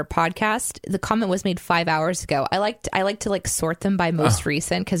recording our podcast, the comment was made 5 hours ago. I like to like sort them by most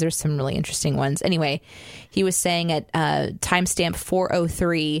recent because there's some really interesting ones. Anyway, he was saying at timestamp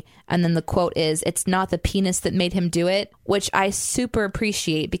 4:03, and then the quote is, "It's not the penis that made him do it," which I super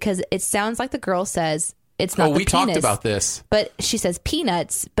appreciate because it sounds like the girl says, it's not the we penis, talked about this. But she says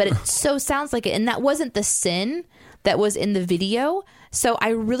peanuts, but it so sounds like it. And that wasn't the sin that was in the video. So I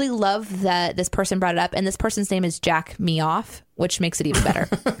really love that this person brought it up. And this person's name is Jack Me Off, which makes it even better.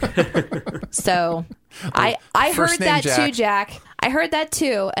 So I heard that too, Jack. I heard that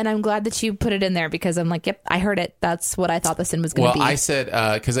too. And I'm glad that you put it in there because I'm like, yep, I heard it. That's what I thought the sin was going to be. Well, I said,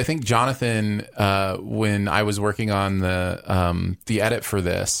 because I think Jonathan, when I was working on the edit for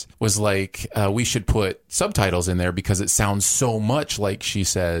this, was like, we should put subtitles in there because it sounds so much like she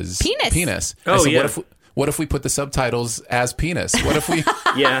says penis. Oh, yeah. What if we put the subtitles as penis? What if we...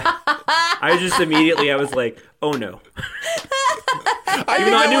 Yeah. I was like, oh no.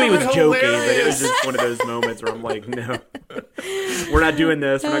 Even though I knew he was joking, but it was just one of those moments where I'm like, no, we're not doing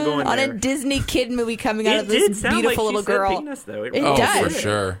this. We're not going on there. A Disney kid movie coming out of this beautiful little girl. Penis, though. It does. For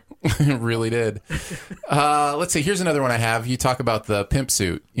sure. It really did. Let's see. Here's another one I have. You talk about the pimp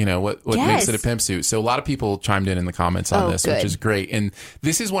suit. You know, what makes it a pimp suit. So a lot of people chimed in the comments on this, which is great. And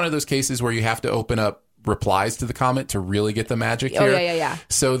this is one of those cases where you have to open up replies to the comment to really get the magic here. Yeah.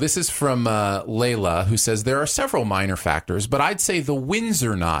 So this is from Layla, who says, there are several minor factors, but I'd say the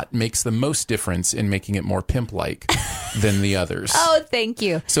Windsor knot makes the most difference in making it more pimp-like than the others. Oh, thank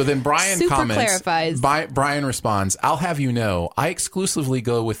you. So then Brian clarifies. Brian responds, I'll have you know, I exclusively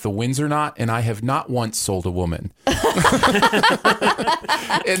go with the Windsor knot, and I have not once sold a woman.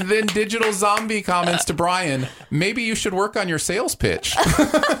 And then Digital Zombie comments to Brian, maybe you should work on your sales pitch.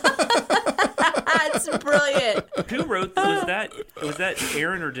 That's brilliant. Who wrote was that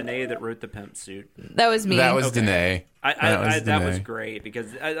Aaron or Danae that wrote the pimp suit? That was me. That was Danae. That was great because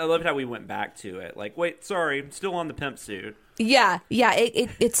I loved how we went back to it. Like, wait, sorry, I'm still on the pimp suit. Yeah.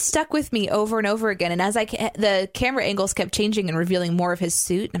 It stuck with me over and over again. And as the camera angles kept changing and revealing more of his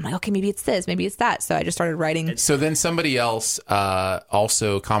suit, I'm like, okay, maybe it's this, maybe it's that. So I just started writing. So then somebody else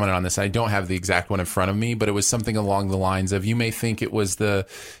also commented on this. I don't have the exact one in front of me, but it was something along the lines of, you may think it was the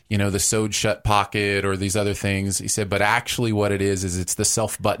sewed shut pocket or these other things. He said, but actually what it is it's the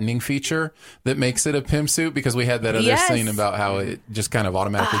self-buttoning feature that makes it a pimp suit, because we had that other scene about how it just kind of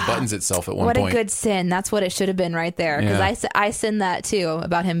automatically buttons itself at one point. What a good sin. That's what it should have been right there. Because I sinned that too,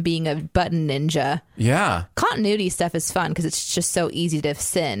 about him being a button ninja. Yeah. Continuity stuff is fun because it's just so easy to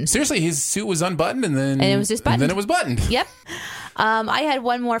sin. Seriously, his suit was unbuttoned and it was just buttoned. And then it was buttoned. Yep. I had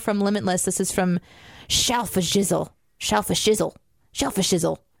one more from Limitless. This is from Shalfa Shizzle.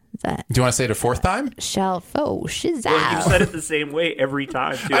 Do you want to say it a fourth time? Shizzle. Well, you said it the same way every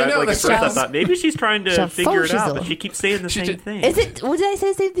time, too. I know. At first I thought maybe she's trying to figure it out, but she keeps saying the same thing. Is it? Did I say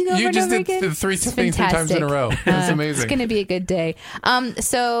the same thing over and over again? You just did the three times in a row. It's amazing. It's going to be a good day.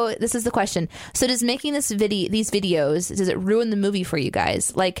 So this is the question. So does making these videos, does it ruin the movie for you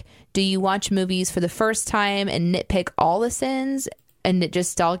guys? Like, do you watch movies for the first time and nitpick all the sins, and it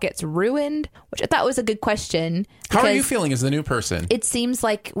just all gets ruined? Which I thought was a good question. How are you feeling as the new person? It seems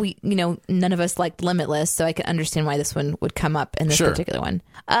like none of us liked Limitless, so I can understand why this one would come up in this particular one.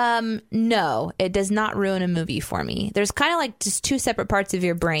 No, it does not ruin a movie for me. There's kind of like just two separate parts of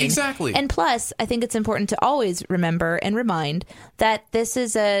your brain. Exactly. And plus, I think it's important to always remember and remind that this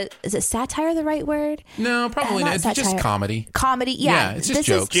is is satire the right word? No, probably not. It's just comedy. Comedy, yeah. It's just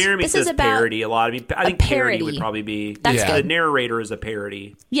jokes. Jeremy says parody a lot. I think parody would probably be. That's good. The narrator is a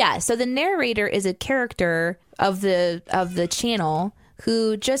parody. Yeah, so the narrator is a character of the channel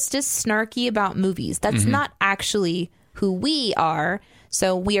who just is snarky about movies. That's not actually who we are.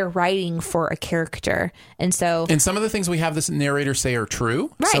 So we are writing for a character. And some of the things we have this narrator say are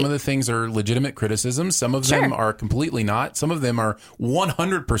true. Right. Some of the things are legitimate criticisms. Some of them are completely not. Some of them are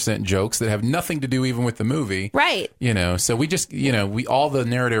 100% jokes that have nothing to do even with the movie. Right. So we just, the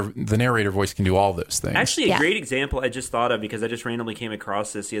narrator voice can do all those things. Actually, a great example I just thought of, because I just randomly came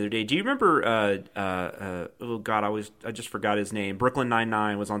across this the other day. Do you remember, I just forgot his name. Brooklyn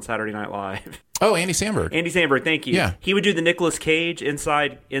Nine-Nine was on Saturday Night Live. Oh, Andy Samberg. Andy Samberg, thank you. Yeah. He would do the Nicolas Cage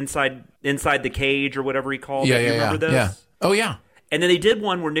inside the cage, or whatever he called it. You remember this? Yeah. Oh, yeah. And then they did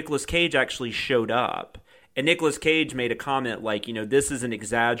one where Nicolas Cage actually showed up. And Nicolas Cage made a comment like, this is an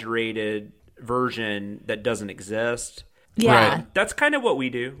exaggerated version that doesn't exist. Yeah. Right. That's kind of what we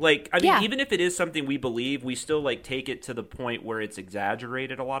do. Like, I mean, even if it is something we believe, we still take it to the point where it's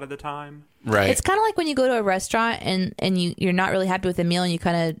exaggerated a lot of the time. Right. It's kind of like when you go to a restaurant and you're not really happy with the meal, and you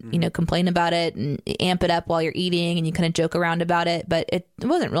kind of complain about it and amp it up while you're eating, and you kind of joke around about it, but it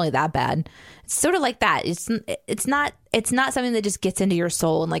wasn't really that bad. It's sort of like that. It's not something that just gets into your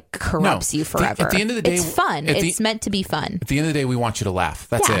soul and corrupts you forever. At the end of the day, it's fun. It's meant to be fun. At the end of the day, we want you to laugh.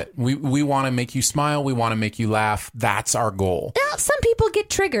 That's it. We want to make you smile. We want to make you laugh. That's our goal. Now, some people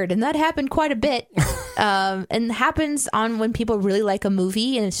get triggered, and that happened quite a bit. And happens on when people really like a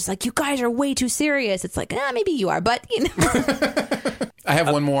movie, and it's just like, you guys are way too serious. It's like, maybe you are, but I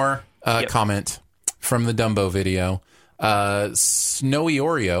have one more comment from the Dumbo video. Snowy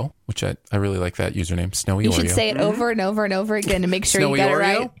Oreo, which I really like that username, Snowy Oreo. You should say it over and over and over again to make sure Snowy you got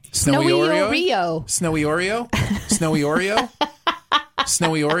Oreo? it right. Snowy Oreo. Snowy Oreo. Snowy Oreo.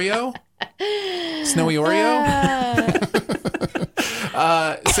 Snowy Oreo. Snowy Oreo.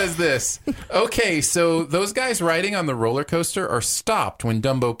 Says this. Okay, so those guys riding on the roller coaster are stopped when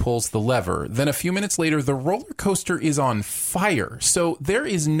Dumbo pulls the lever. Then a few minutes later, the roller coaster is on fire. So there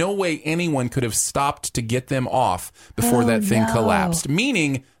is no way anyone could have stopped to get them off before that thing collapsed.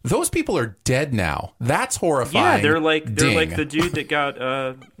 Meaning, those people are dead now. That's horrifying. Yeah, they're like the dude that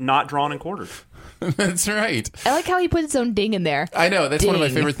got not drawn and quartered. That's right. I like how he put his own ding in there. I know. That's ding. one of my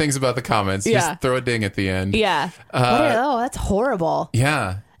favorite things about the comments. Yeah. Just throw a ding at the end. Yeah. That's horrible.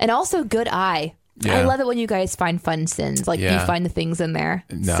 Yeah. And also good eye. Yeah. I love it when you guys find fun sins. Like, you find the things in there.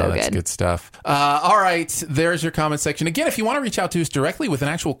 No, so that's good stuff. All right. There's your comment section. Again, if you want to reach out to us directly with an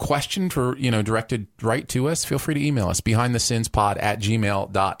actual question for, directed right to us, feel free to email us,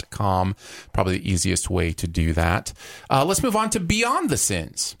 behindthesinspod@gmail.com. Probably the easiest way to do that. Let's move on to Beyond the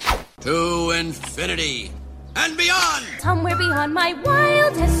Sins. To infinity and beyond. Somewhere beyond my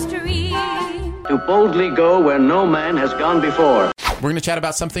wild history. To boldly go where no man has gone before. We're going to chat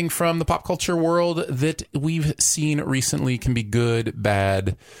about something from the pop culture world that we've seen recently. Can be good,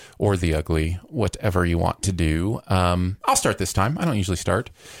 bad, or the ugly, whatever you want to do. I'll start this time. I don't usually start.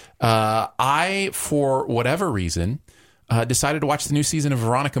 I, for whatever reason, decided to watch the new season of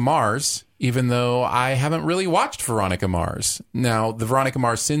Veronica Mars, even though I haven't really watched Veronica Mars. Now, the Veronica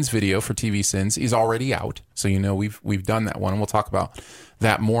Mars Sins video for TV Sins is already out, so we've done that one, and we'll talk about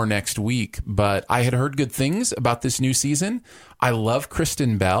that more next week. But I had heard good things about this new season. I love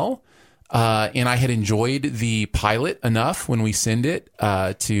Kristen Bell, and I had enjoyed the pilot enough when we send it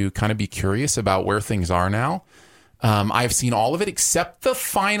to kind of be curious about where things are now. I've seen all of it except the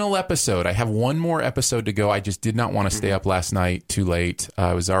final episode. I have one more episode to go. I just did not want to stay up last night too late.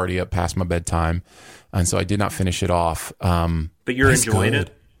 I was already up past my bedtime, and so I did not finish it off. But you're enjoying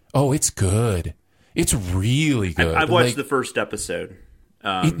it? Oh, it's good. It's really good. I've watched the first episode.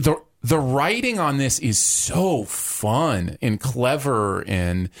 The writing on this is so fun and clever,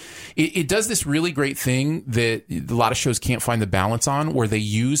 and it does this really great thing that a lot of shows can't find the balance on, where they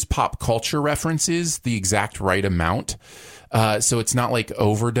use pop culture references the exact right amount. So it's not like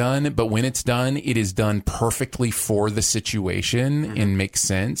overdone, but when it's done, it is done perfectly for the situation and makes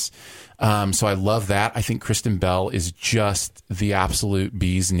sense. So I love that. I think Kristen Bell is just the absolute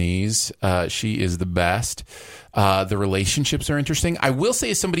bee's knees. She is the best. The relationships are interesting. I will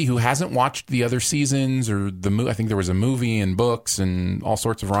say, as somebody who hasn't watched the other seasons or I think there was a movie and books and all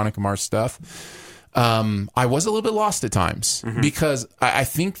sorts of Veronica Mars stuff. I was a little bit lost at times because I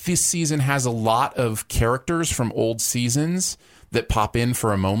think this season has a lot of characters from old seasons that pop in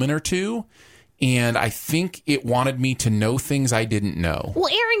for a moment or two. And I think it wanted me to know things I didn't know. Well,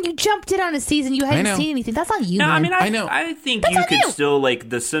 Aaron, you jumped in on a season. You hadn't seen anything. That's on you, no, man. I mean, I know. I think that's you could still,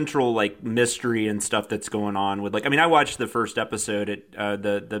 the central, mystery and stuff that's going on with, I watched the first episode.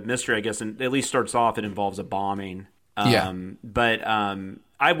 The mystery, I guess, at least starts off, it involves a bombing. But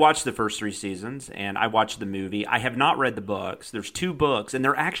I watched the first 3 seasons, and I watched the movie. I have not read the books. There's 2 books, and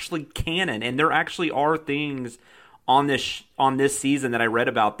they're actually canon, and there actually are things on this season that I read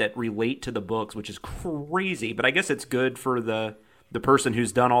about that relate to the books, which is crazy. But I guess it's good for the person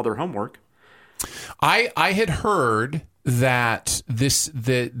who's done all their homework. I had heard that this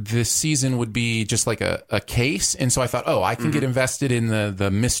season would be just like a case, and so I thought, I can get invested in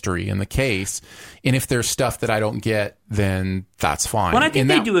the mystery and the case, and if there's stuff that I don't get, then that's fine. Well, I think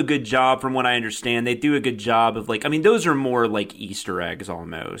they do a good job, from what I understand. They do a good job of those are more like Easter eggs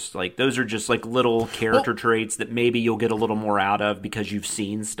almost. Those are just little character traits that maybe you'll get a little more out of because you've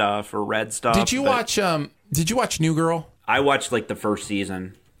seen stuff or read stuff. Did you watch New Girl? I watched the first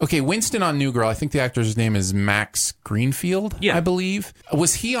season. Okay, Winston on New Girl, I think the actor's name is Max Greenfield, I believe.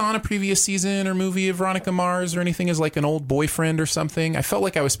 Was he on a previous season or movie of Veronica Mars or anything as an old boyfriend or something? I felt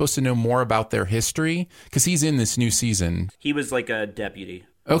like I was supposed to know more about their history because he's in this new season. He was a deputy.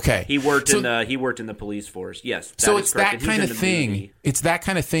 Okay. He worked in the police force. Yes. So it's that kind of thing. Movie. It's that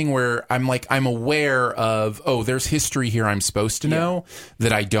kind of thing where I'm aware of, there's history here I'm supposed to know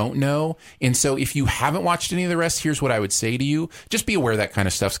that I don't know. And so if you haven't watched any of the rest, here's what I would say to you. Just be aware that kind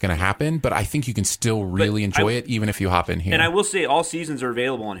of stuff's going to happen, but I think you can still really enjoy it even if you hop in here. And I will say all seasons are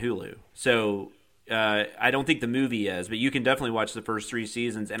available on Hulu. So I don't think the movie is, but you can definitely watch the first 3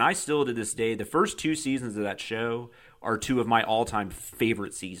 seasons. And I still, to this day, the first 2 seasons of that show are 2 of my all-time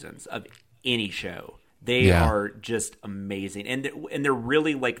favorite seasons of any show. They are just amazing, and they're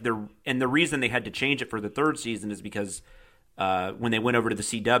really and the reason they had to change it for the 3rd season is because when they went over to the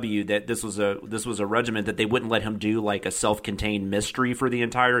CW, that this was a regiment that they wouldn't let him do a self-contained mystery for the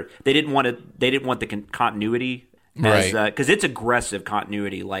entire. They didn't want the continuity, because it's aggressive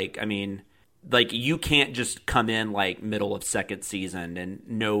continuity. You can't just come in middle of 2nd season and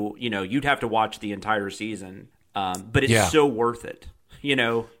know, you'd have to watch the entire season. But it's so worth it.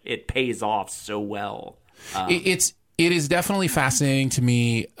 it pays off so well. It is definitely fascinating to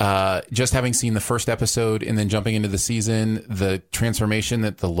me, just having seen the first episode and then jumping into the season, the transformation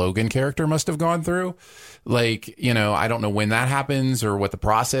that the Logan character must have gone through. Like, I don't know when that happens or what the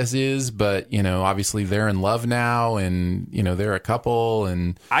process is, but, obviously they're in love now and, they're a couple.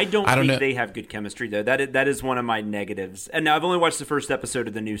 And I don't think they have good chemistry, though. That is one of my negatives. And now I've only watched the first episode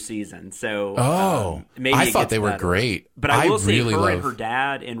of the new season. So maybe I thought they were great. But I will say her and her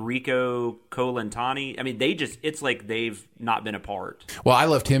dad, Enrico Colantani, I mean, it's like they've not been apart. Well, I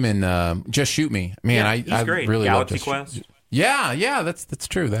loved him in Just Shoot Me. Man, he's great. Really Galaxy loved Quest. Yeah, that's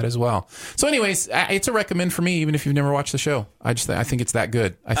true. That as well. So, anyways, it's a recommend for me, even if you've never watched the show. I think it's that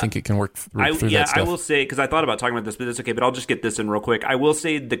good. I think it can work through that stuff. I will say, because I thought about talking about this, but it's okay. But I'll just get this in real quick. I will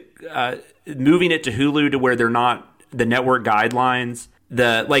say moving it to Hulu to where they're not the network guidelines.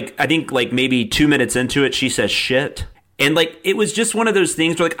 I think maybe 2 minutes into it, she says shit. And it was just one of those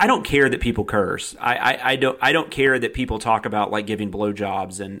things where I don't care that people curse. I don't care that people talk about giving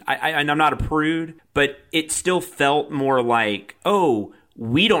blowjobs, and I'm not a prude, but it still felt more like, oh,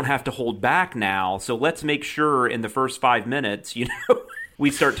 we don't have to hold back now, so let's make sure in the first 5 minutes, we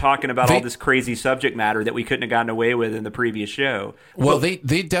start talking about all this crazy subject matter that we couldn't have gotten away with in the previous show. Well, they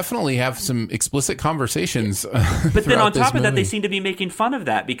definitely have some explicit conversations. But then on top of that, they seem to be making fun of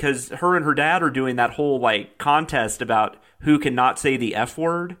that because her and her dad are doing that whole contest about who cannot say the F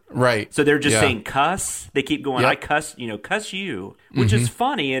word. Right. So they're just saying cuss. They keep going, I cuss, cuss you, which is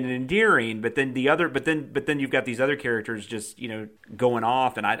funny and endearing. But then but then you've got these other characters just, going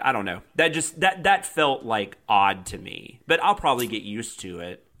off. And I don't know. That felt odd to me. But I'll probably get used to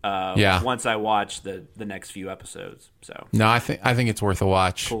it. Once I watch the next few episodes. So no, I think it's worth a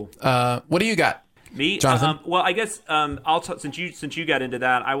watch. Cool. What do you got? Me? Jonathan? Well, I guess I'll since you got into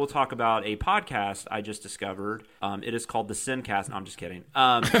that, I will talk about a podcast I just discovered. It is called the Sincast. No, I'm just kidding.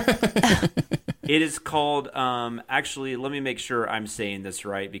 It is called. Actually, let me make sure I'm saying this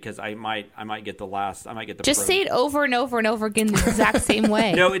right because I might get the. Just say it over and over and over again the exact same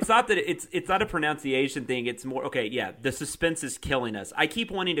way. No, it's not that. It's not a pronunciation thing. It's more okay. Yeah, the suspense is killing us. I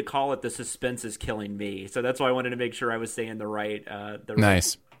keep wanting to call it the suspense is killing me. So that's why I wanted to make sure I was saying the right.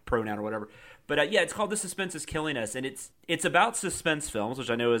 Nice pronoun or whatever. But it's called The Suspense is Killing Us, and it's about suspense films, which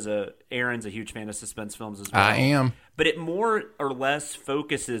I know Aaron's a huge fan of suspense films as well. I am. But it more or less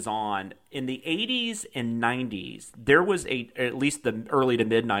focuses on, in the 80s and 90s, there was at least the early to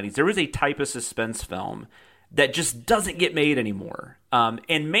mid-90s, there was a type of suspense film that just doesn't get made anymore.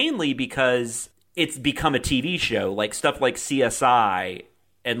 And mainly because it's become a TV show, like stuff like CSI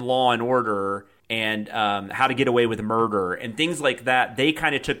and Law and Order and How to Get Away with Murder and things like that. They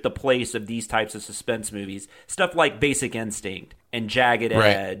kind of took the place of these types of suspense movies. Stuff like Basic Instinct and Jagged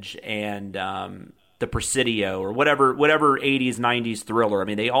Edge and The Presidio or whatever 80s, 90s thriller. I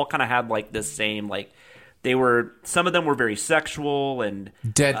mean, they all kind of had this same, some of them were very sexual and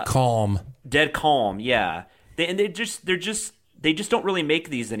Dead Calm, yeah. They just don't really make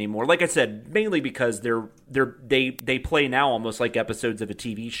these anymore. Like I said, mainly because they play now almost like episodes of a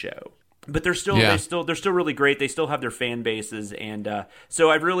TV show. But they're still really great. They still have their fan bases, and so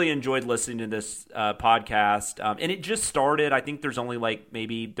I've really enjoyed listening to this podcast. And it just started. I think there's only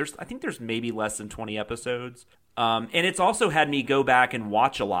maybe less than 20 episodes. And it's also had me go back and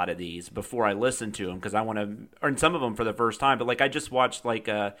watch a lot of these before I listen to them because I want to, or some of them for the first time. But I just watched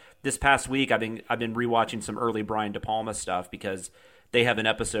this past week. I've been rewatching some early Brian De Palma stuff because they have an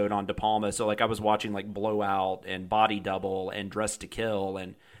episode on De Palma. So I was watching Blowout and Body Double and Dress to Kill,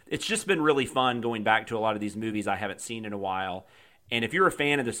 and it's just been really fun going back to a lot of these movies I haven't seen in a while. And if you're a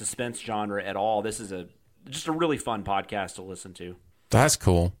fan of the suspense genre at all, this is just a really fun podcast to listen to. That's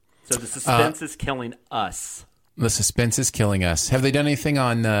cool. So The Suspense is Killing Us. The Suspense is Killing Us. Have they done anything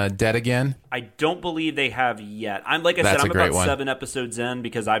on Dead Again? I don't believe they have yet. I'm about 7 episodes in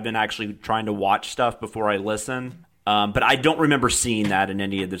because I've been actually trying to watch stuff before I listen. But I don't remember seeing that in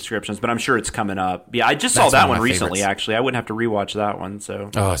any of the descriptions, but I'm sure it's coming up. Yeah, I just saw that one recently, favorites. Actually. I wouldn't have to rewatch that one.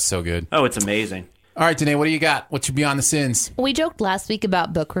 So. Oh, it's so good. Oh, it's amazing. All right, Danae, what do you got? What's your Beyond the Sins? We joked last week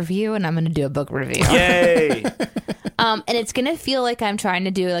about book review, and I'm going to do a book review. Yay! And it's going to feel like I'm trying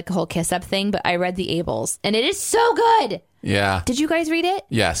to do a whole kiss-up thing, but I read The Ables, and it is so good! Yeah. Did you guys read it?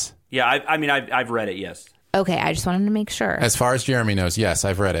 Yes. Yeah, I've read it, yes. Okay, I just wanted to make sure. As far as Jeremy knows, yes,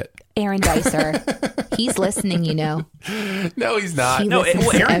 I've read it. Aaron Dicer. He's listening, No, he's not.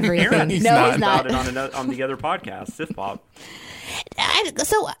 Aaron, he's not about it on the other podcast, Sith Pop.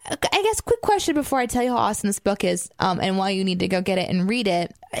 So, I guess quick question before I tell you how awesome this book is, and why you need to go get it and read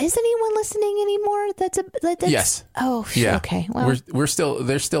it. Is anyone listening anymore? That's yes. Oh, yeah. Okay. Well,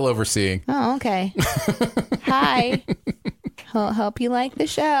 they're still overseeing. Oh, okay. Hi. Hope you like the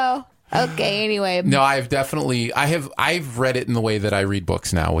show. Okay, anyway. No, I've read it in the way that I read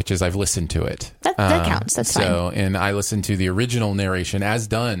books now, which is I've listened to it. That counts. That's fine. And I listened to the original narration as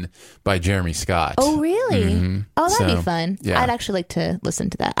done by Jeremy Scott. Oh, really? Mm-hmm. Oh, that'd be fun. Yeah. I'd actually like to listen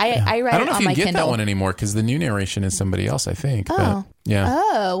to that. I read it on my Kindle. I don't know if you get that one anymore because the new narration is somebody else, I think. Oh. But, yeah.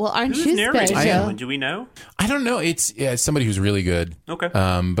 Oh, well, aren't you special? Do we know? I don't know. It's somebody who's really good. Okay.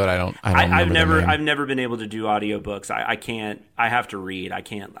 But I don't I've never been able to do audiobooks. I can't. I have to read. I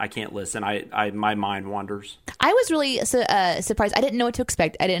can't listen. My mind wanders. I was really surprised. I didn't know what to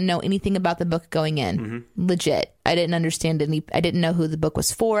expect. I didn't know anything about the book going in. Mm-hmm. Legit. I didn't understand any. I didn't know who the book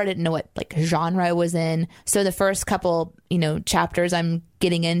was for. I didn't know what genre it was in. So the first couple chapters, I'm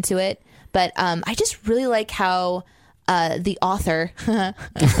getting into it. But I just really like how the author.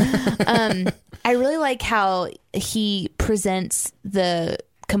 I really like how he presents the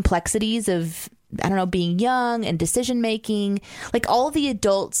complexities of, I don't know, being young and decision making. Like, all the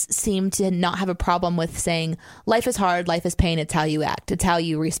adults seem to not have a problem with saying life is hard, life is pain, it's how you act, it's how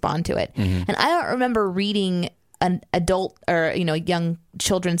you respond to it. Mm-hmm. And I don't remember reading an adult or young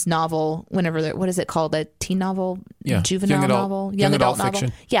children's novel, what is it called, a teen novel, juvenile novel, young adult novel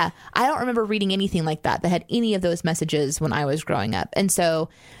fiction. Yeah, I don't remember reading anything like that had any of those messages when I was growing up. And so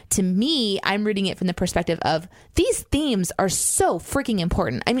to me, I'm reading it from the perspective of these themes are so freaking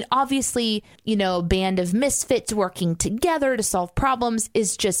important. I mean, obviously, band of misfits working together to solve problems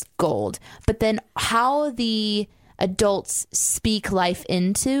is just gold. But then how the adults speak life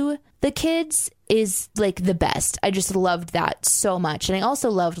into the kids is the best. I just loved that so much. And I also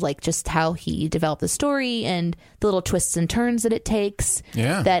loved just how he developed the story and the little twists and turns that it takes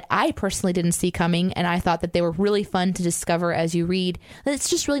that I personally didn't see coming. And I thought that they were really fun to discover as you read. And it's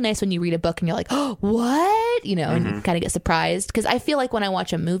just really nice when you read a book and you're like, oh, what? And you kind of get surprised. Because I feel like when I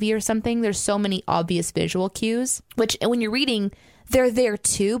watch a movie or something, there's so many obvious visual cues, which when you're reading, they're there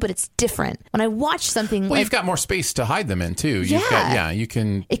too, but it's different. When I watch something, you've got more space to hide them in too. You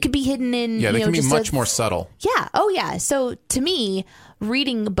can. It could be hidden in. Yeah, they can be much more subtle. Yeah. Oh, yeah. So to me,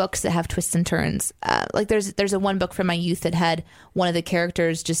 reading books that have twists and turns, there's a one book from my youth that had one of the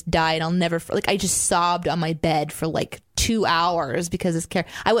characters just died. I'll never I just sobbed on my bed for 2 hours because this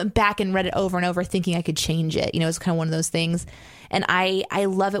character. I went back and read it over and over, thinking I could change it. It's kind of one of those things. And I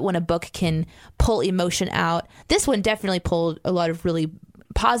love it when a book can pull emotion out. This one definitely pulled a lot of really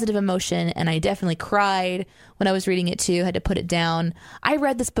positive emotion, and I definitely cried when I was reading it too. Had to put it down. I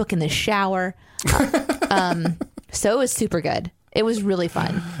read this book in the shower, so it was super good. It was really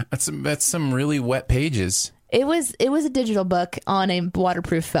fun. That's some really wet pages. It was a digital book on a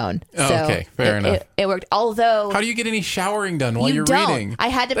waterproof phone. Oh, so okay, fair enough. It worked. Although, how do you get any showering done while you're reading? I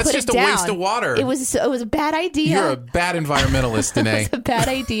had to put it down. That's just a waste of water. It was a bad idea. You're a bad environmentalist, Danae. It's a bad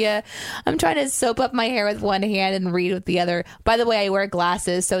idea. I'm trying to soap up my hair with one hand and read with the other. By the way, I wear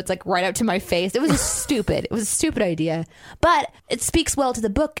glasses, so it's right up to my face. It was stupid. It was a stupid idea, but it speaks well to the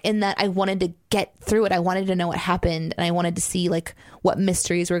book in that I wanted to get through it. I wanted to know what happened, and I wanted to see what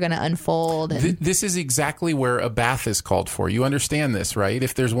mysteries were going to unfold. And this is exactly where a bath is called for. You understand this, right?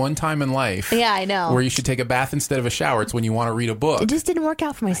 If there's one time in life I know, where you should take a bath instead of a shower, it's when you want to read a book. It just didn't work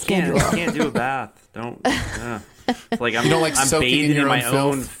out for my schedule. I can't do a bath. Don't. It's like I'm soaking bathing in my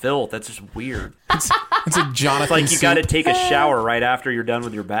own own filth. That's just weird. It's a Jonathan. It's you got to take a shower right after you're done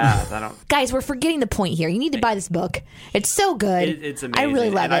with your bath. I don't. Guys, we're forgetting the point here. You need to buy this book. It's so good. It's amazing. I really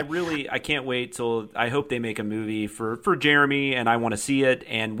love it. I can't wait till. I hope they make a movie for Jeremy, and I want to see it,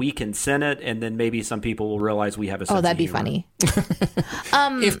 and we can send it, and then maybe some people will realize we have a sense of humor. Oh, that'd be funny.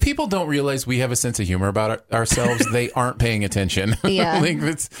 If people don't realize we have a sense of humor about ourselves, they aren't paying attention. Yeah.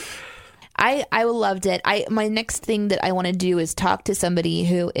 I loved it. My next thing that I want to do is talk to somebody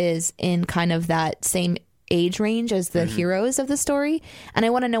who is in kind of that same age range as the heroes of the story, and I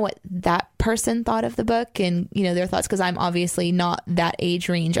want to know what that person thought of the book and their thoughts, because I'm obviously not that age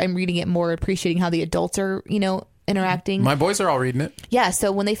range. I'm reading it more appreciating how the adults are interacting. My boys are all reading it. Yeah,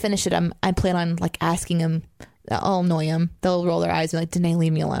 so when they finish it, I plan on asking them. I'll annoy them. They'll roll their eyes and be like, Danae,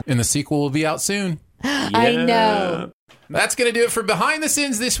 leave me alone. And the sequel will be out soon. I know. That's going to do it for Behind the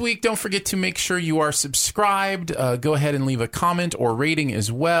Sins this week. Don't forget to make sure you are subscribed. Go ahead and leave a comment or rating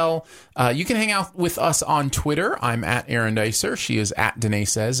as well. You can hang out with us on Twitter. I'm at Aaron Dicer. She is at Danae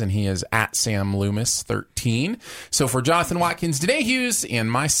Says, and he is at Sam Loomis 13. So for Jonathan Watkins, Danae Hughes,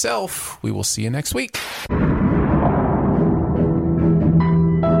 and myself, we will see you next week.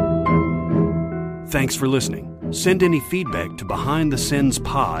 Thanks for listening. Send any feedback to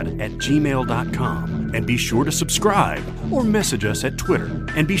behindthesinspod@gmail.com. And be sure to subscribe or message us at Twitter.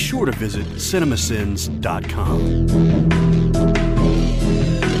 And be sure to visit cinemasins.com.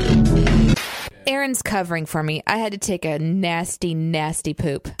 Aaron's covering for me. I had to take a nasty, nasty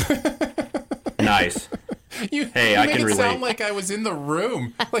poop. Nice. I can made it relate. sound like I was in the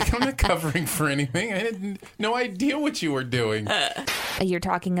room. Like I'm not covering for anything. I had no idea what you were doing. You're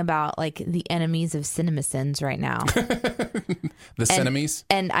talking about like the enemies of CinemaSins right now. The Cinemies?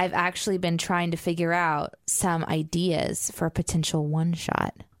 And I've actually been trying to figure out some ideas for a potential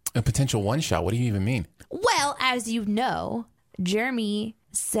one-shot. A potential one-shot? What do you even mean? Well, as you know, Jeremy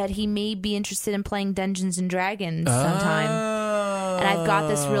said he may be interested in playing Dungeons and Dragons sometime. And I've got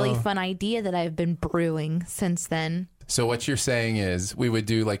this really fun idea that I've been brewing since then. So what you're saying is we would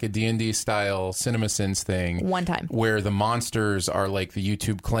do like a D&D style CinemaSins thing. One time. Where the monsters are like the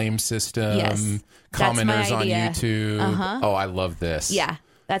YouTube claim system. Yes. Commenters on idea. YouTube. Uh-huh. Oh, I love this. Yeah.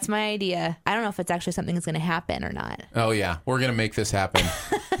 That's my idea. I don't know if it's actually something that's going to happen or not. Oh, yeah. We're going to make this happen.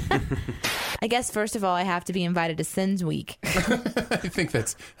 I guess, first of all, I have to be invited to Sins Week. I think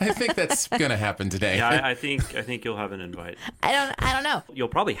that's going to happen today. Yeah, I think you'll have an invite. I don't know. You'll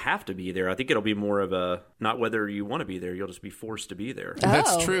probably have to be there. I think it'll be more of a not whether you want to be there. You'll just be forced to be there.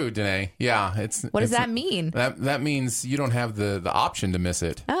 That's true, Danae. Yeah. What does that mean? That means you don't have the option to miss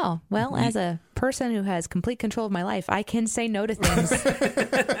it. Oh, well, as a person who has complete control of my life, I can say no to things.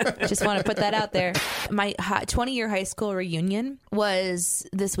 Just want to put that out there. My 20-year high school reunion was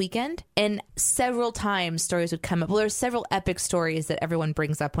this weekend, and several times stories would come up. Well, there's several epic stories that everyone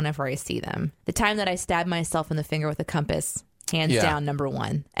brings up whenever I see them. The time that I stabbed myself in the finger with a compass, hands down, number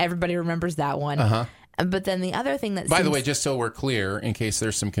one. Everybody remembers that one. Uh-huh. But then the other thing that By the way, just so we're clear, in case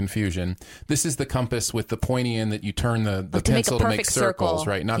there's some confusion, this is the compass with the pointy end that you turn the pencil to make circles,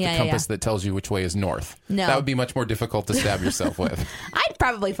 right? Not the compass that tells you which way is north. No. That would be much more difficult to stab yourself with. I'd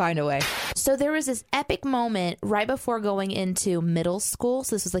probably find a way. So there was this epic moment right before going into middle school.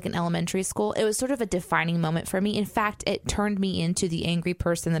 So this was like an elementary school. It was sort of a defining moment for me. In fact, it turned me into the angry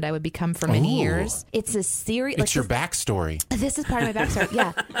person that I would become for many years. It's a series. It's your backstory. This is part of my backstory.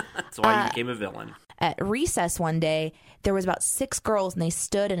 Yeah. That's why you became a villain. At recess one day, there was about 6 girls, and they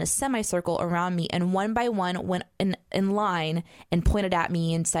stood in a semicircle around me, and one by one went in line and pointed at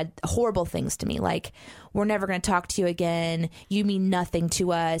me and said horrible things to me, like, we're never going to talk to you again. You mean nothing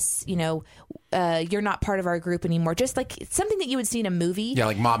to us. You know, you're not part of our group anymore. Just like something that you would see in a movie. Yeah,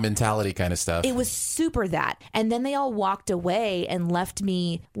 like mob mentality kind of stuff. It was super that. And then they all walked away and left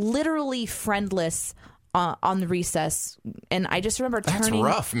me literally friendless on the recess, and I just remember turning. That's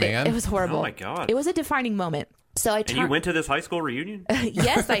rough, man. It was horrible. Oh my God. It was a defining moment. So And you went to this high school reunion?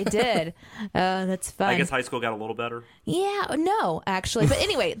 Yes, I did. That's fun. I guess high school got a little better. Yeah, no, actually. But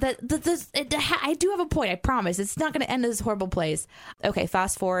anyway, I do have a point. I promise. It's not going to end in this horrible place. Okay,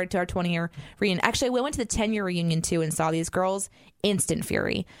 fast forward to our 20-year reunion. Actually, we went to the 10-year reunion too and saw these girls. Instant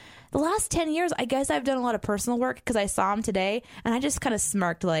fury. The last 10 years, I guess I've done a lot of personal work because I saw them today and I just kind of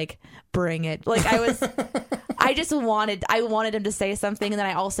smirked like, bring it. Like I wanted him to say something, and then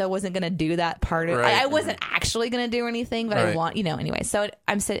I also wasn't going to do that part of it. Right. I wasn't actually going to do anything, but Right. Anyway. So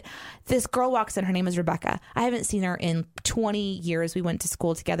I'm sitting, this girl walks in, her name is Rebecca. I haven't seen her in 20 years. We went to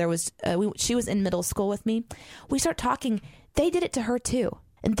school together. She was in middle school with me. We start talking. They did it to her too.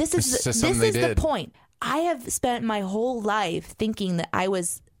 And this is the point. I have spent my whole life thinking that I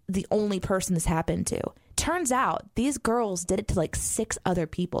was the only person this happened to. Turns out these girls did it to like 6 other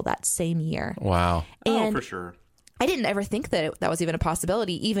people that same year. Wow. And for sure. I didn't ever think that that was even a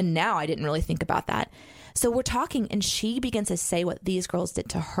possibility. Even now, I didn't really think about that. So we're talking, and she begins to say what these girls did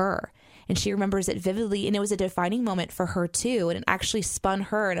to her. And she remembers it vividly, and it was a defining moment for her too. And it actually spun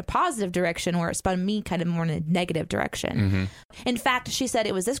her in a positive direction, where it spun me kind of more in a negative direction. Mm-hmm. In fact, she said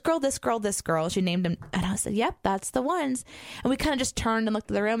it was this girl, this girl, this girl. She named them, and I said, "Yep, that's the ones." And we kind of just turned and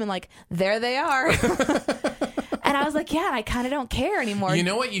looked at the room, and like, there they are. And I was like, yeah, I kind of don't care anymore. You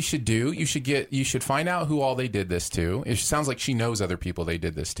know what you should do? You should find out who all they did this to. It sounds like she knows other people they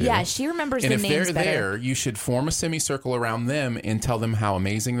did this to. Yeah, she remembers the names better. And if they're there, you should form a semicircle around them and tell them how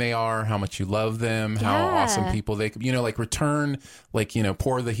amazing they are, how much you love them, how awesome people they could, like return,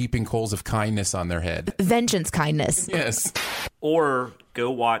 pour the heaping coals of kindness on their head. Vengeance kindness. Yes. Or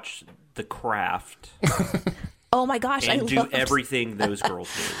go watch The Craft. Oh my gosh, and do everything those girls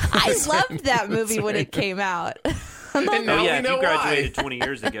do. I loved that movie when it came out. If you graduated 20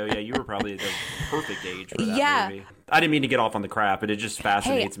 years ago, you were probably the perfect age for that movie. I didn't mean to get off on The Craft, but it just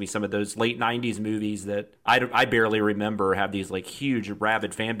fascinates me. Some of those late 90s movies that I barely remember have these like huge,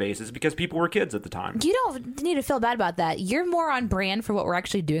 rabid fan bases because people were kids at the time. You don't need to feel bad about that. You're more on brand for what we're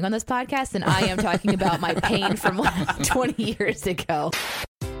actually doing on this podcast than I am talking about my pain from 20 years ago.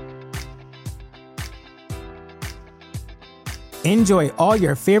 Enjoy all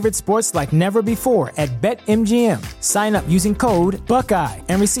your favorite sports like never before at BetMGM. Sign up using code Buckeye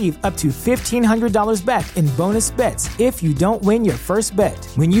and receive up to $1,500 back in bonus bets if you don't win your first bet.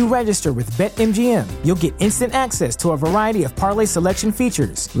 When you register with BetMGM, you'll get instant access to a variety of parlay selection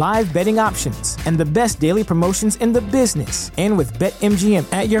features, live betting options, and the best daily promotions in the business. And with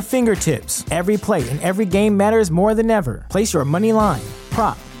BetMGM at your fingertips, every play and every game matters more than ever. Place your money line,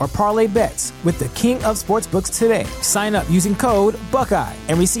 prop, or parlay bets with the king of sportsbooks today. Sign up using code Buckeye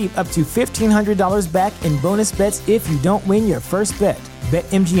and receive up to $1,500 back in bonus bets if you don't win your first bet.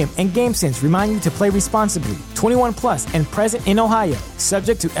 BetMGM and GameSense remind you to play responsibly. 21 plus and present in Ohio,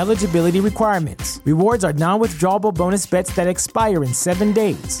 subject to eligibility requirements. Rewards are non-withdrawable bonus bets that expire in 7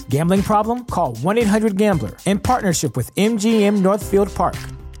 days. Gambling problem? Call 1-800-GAMBLER in partnership with MGM Northfield Park.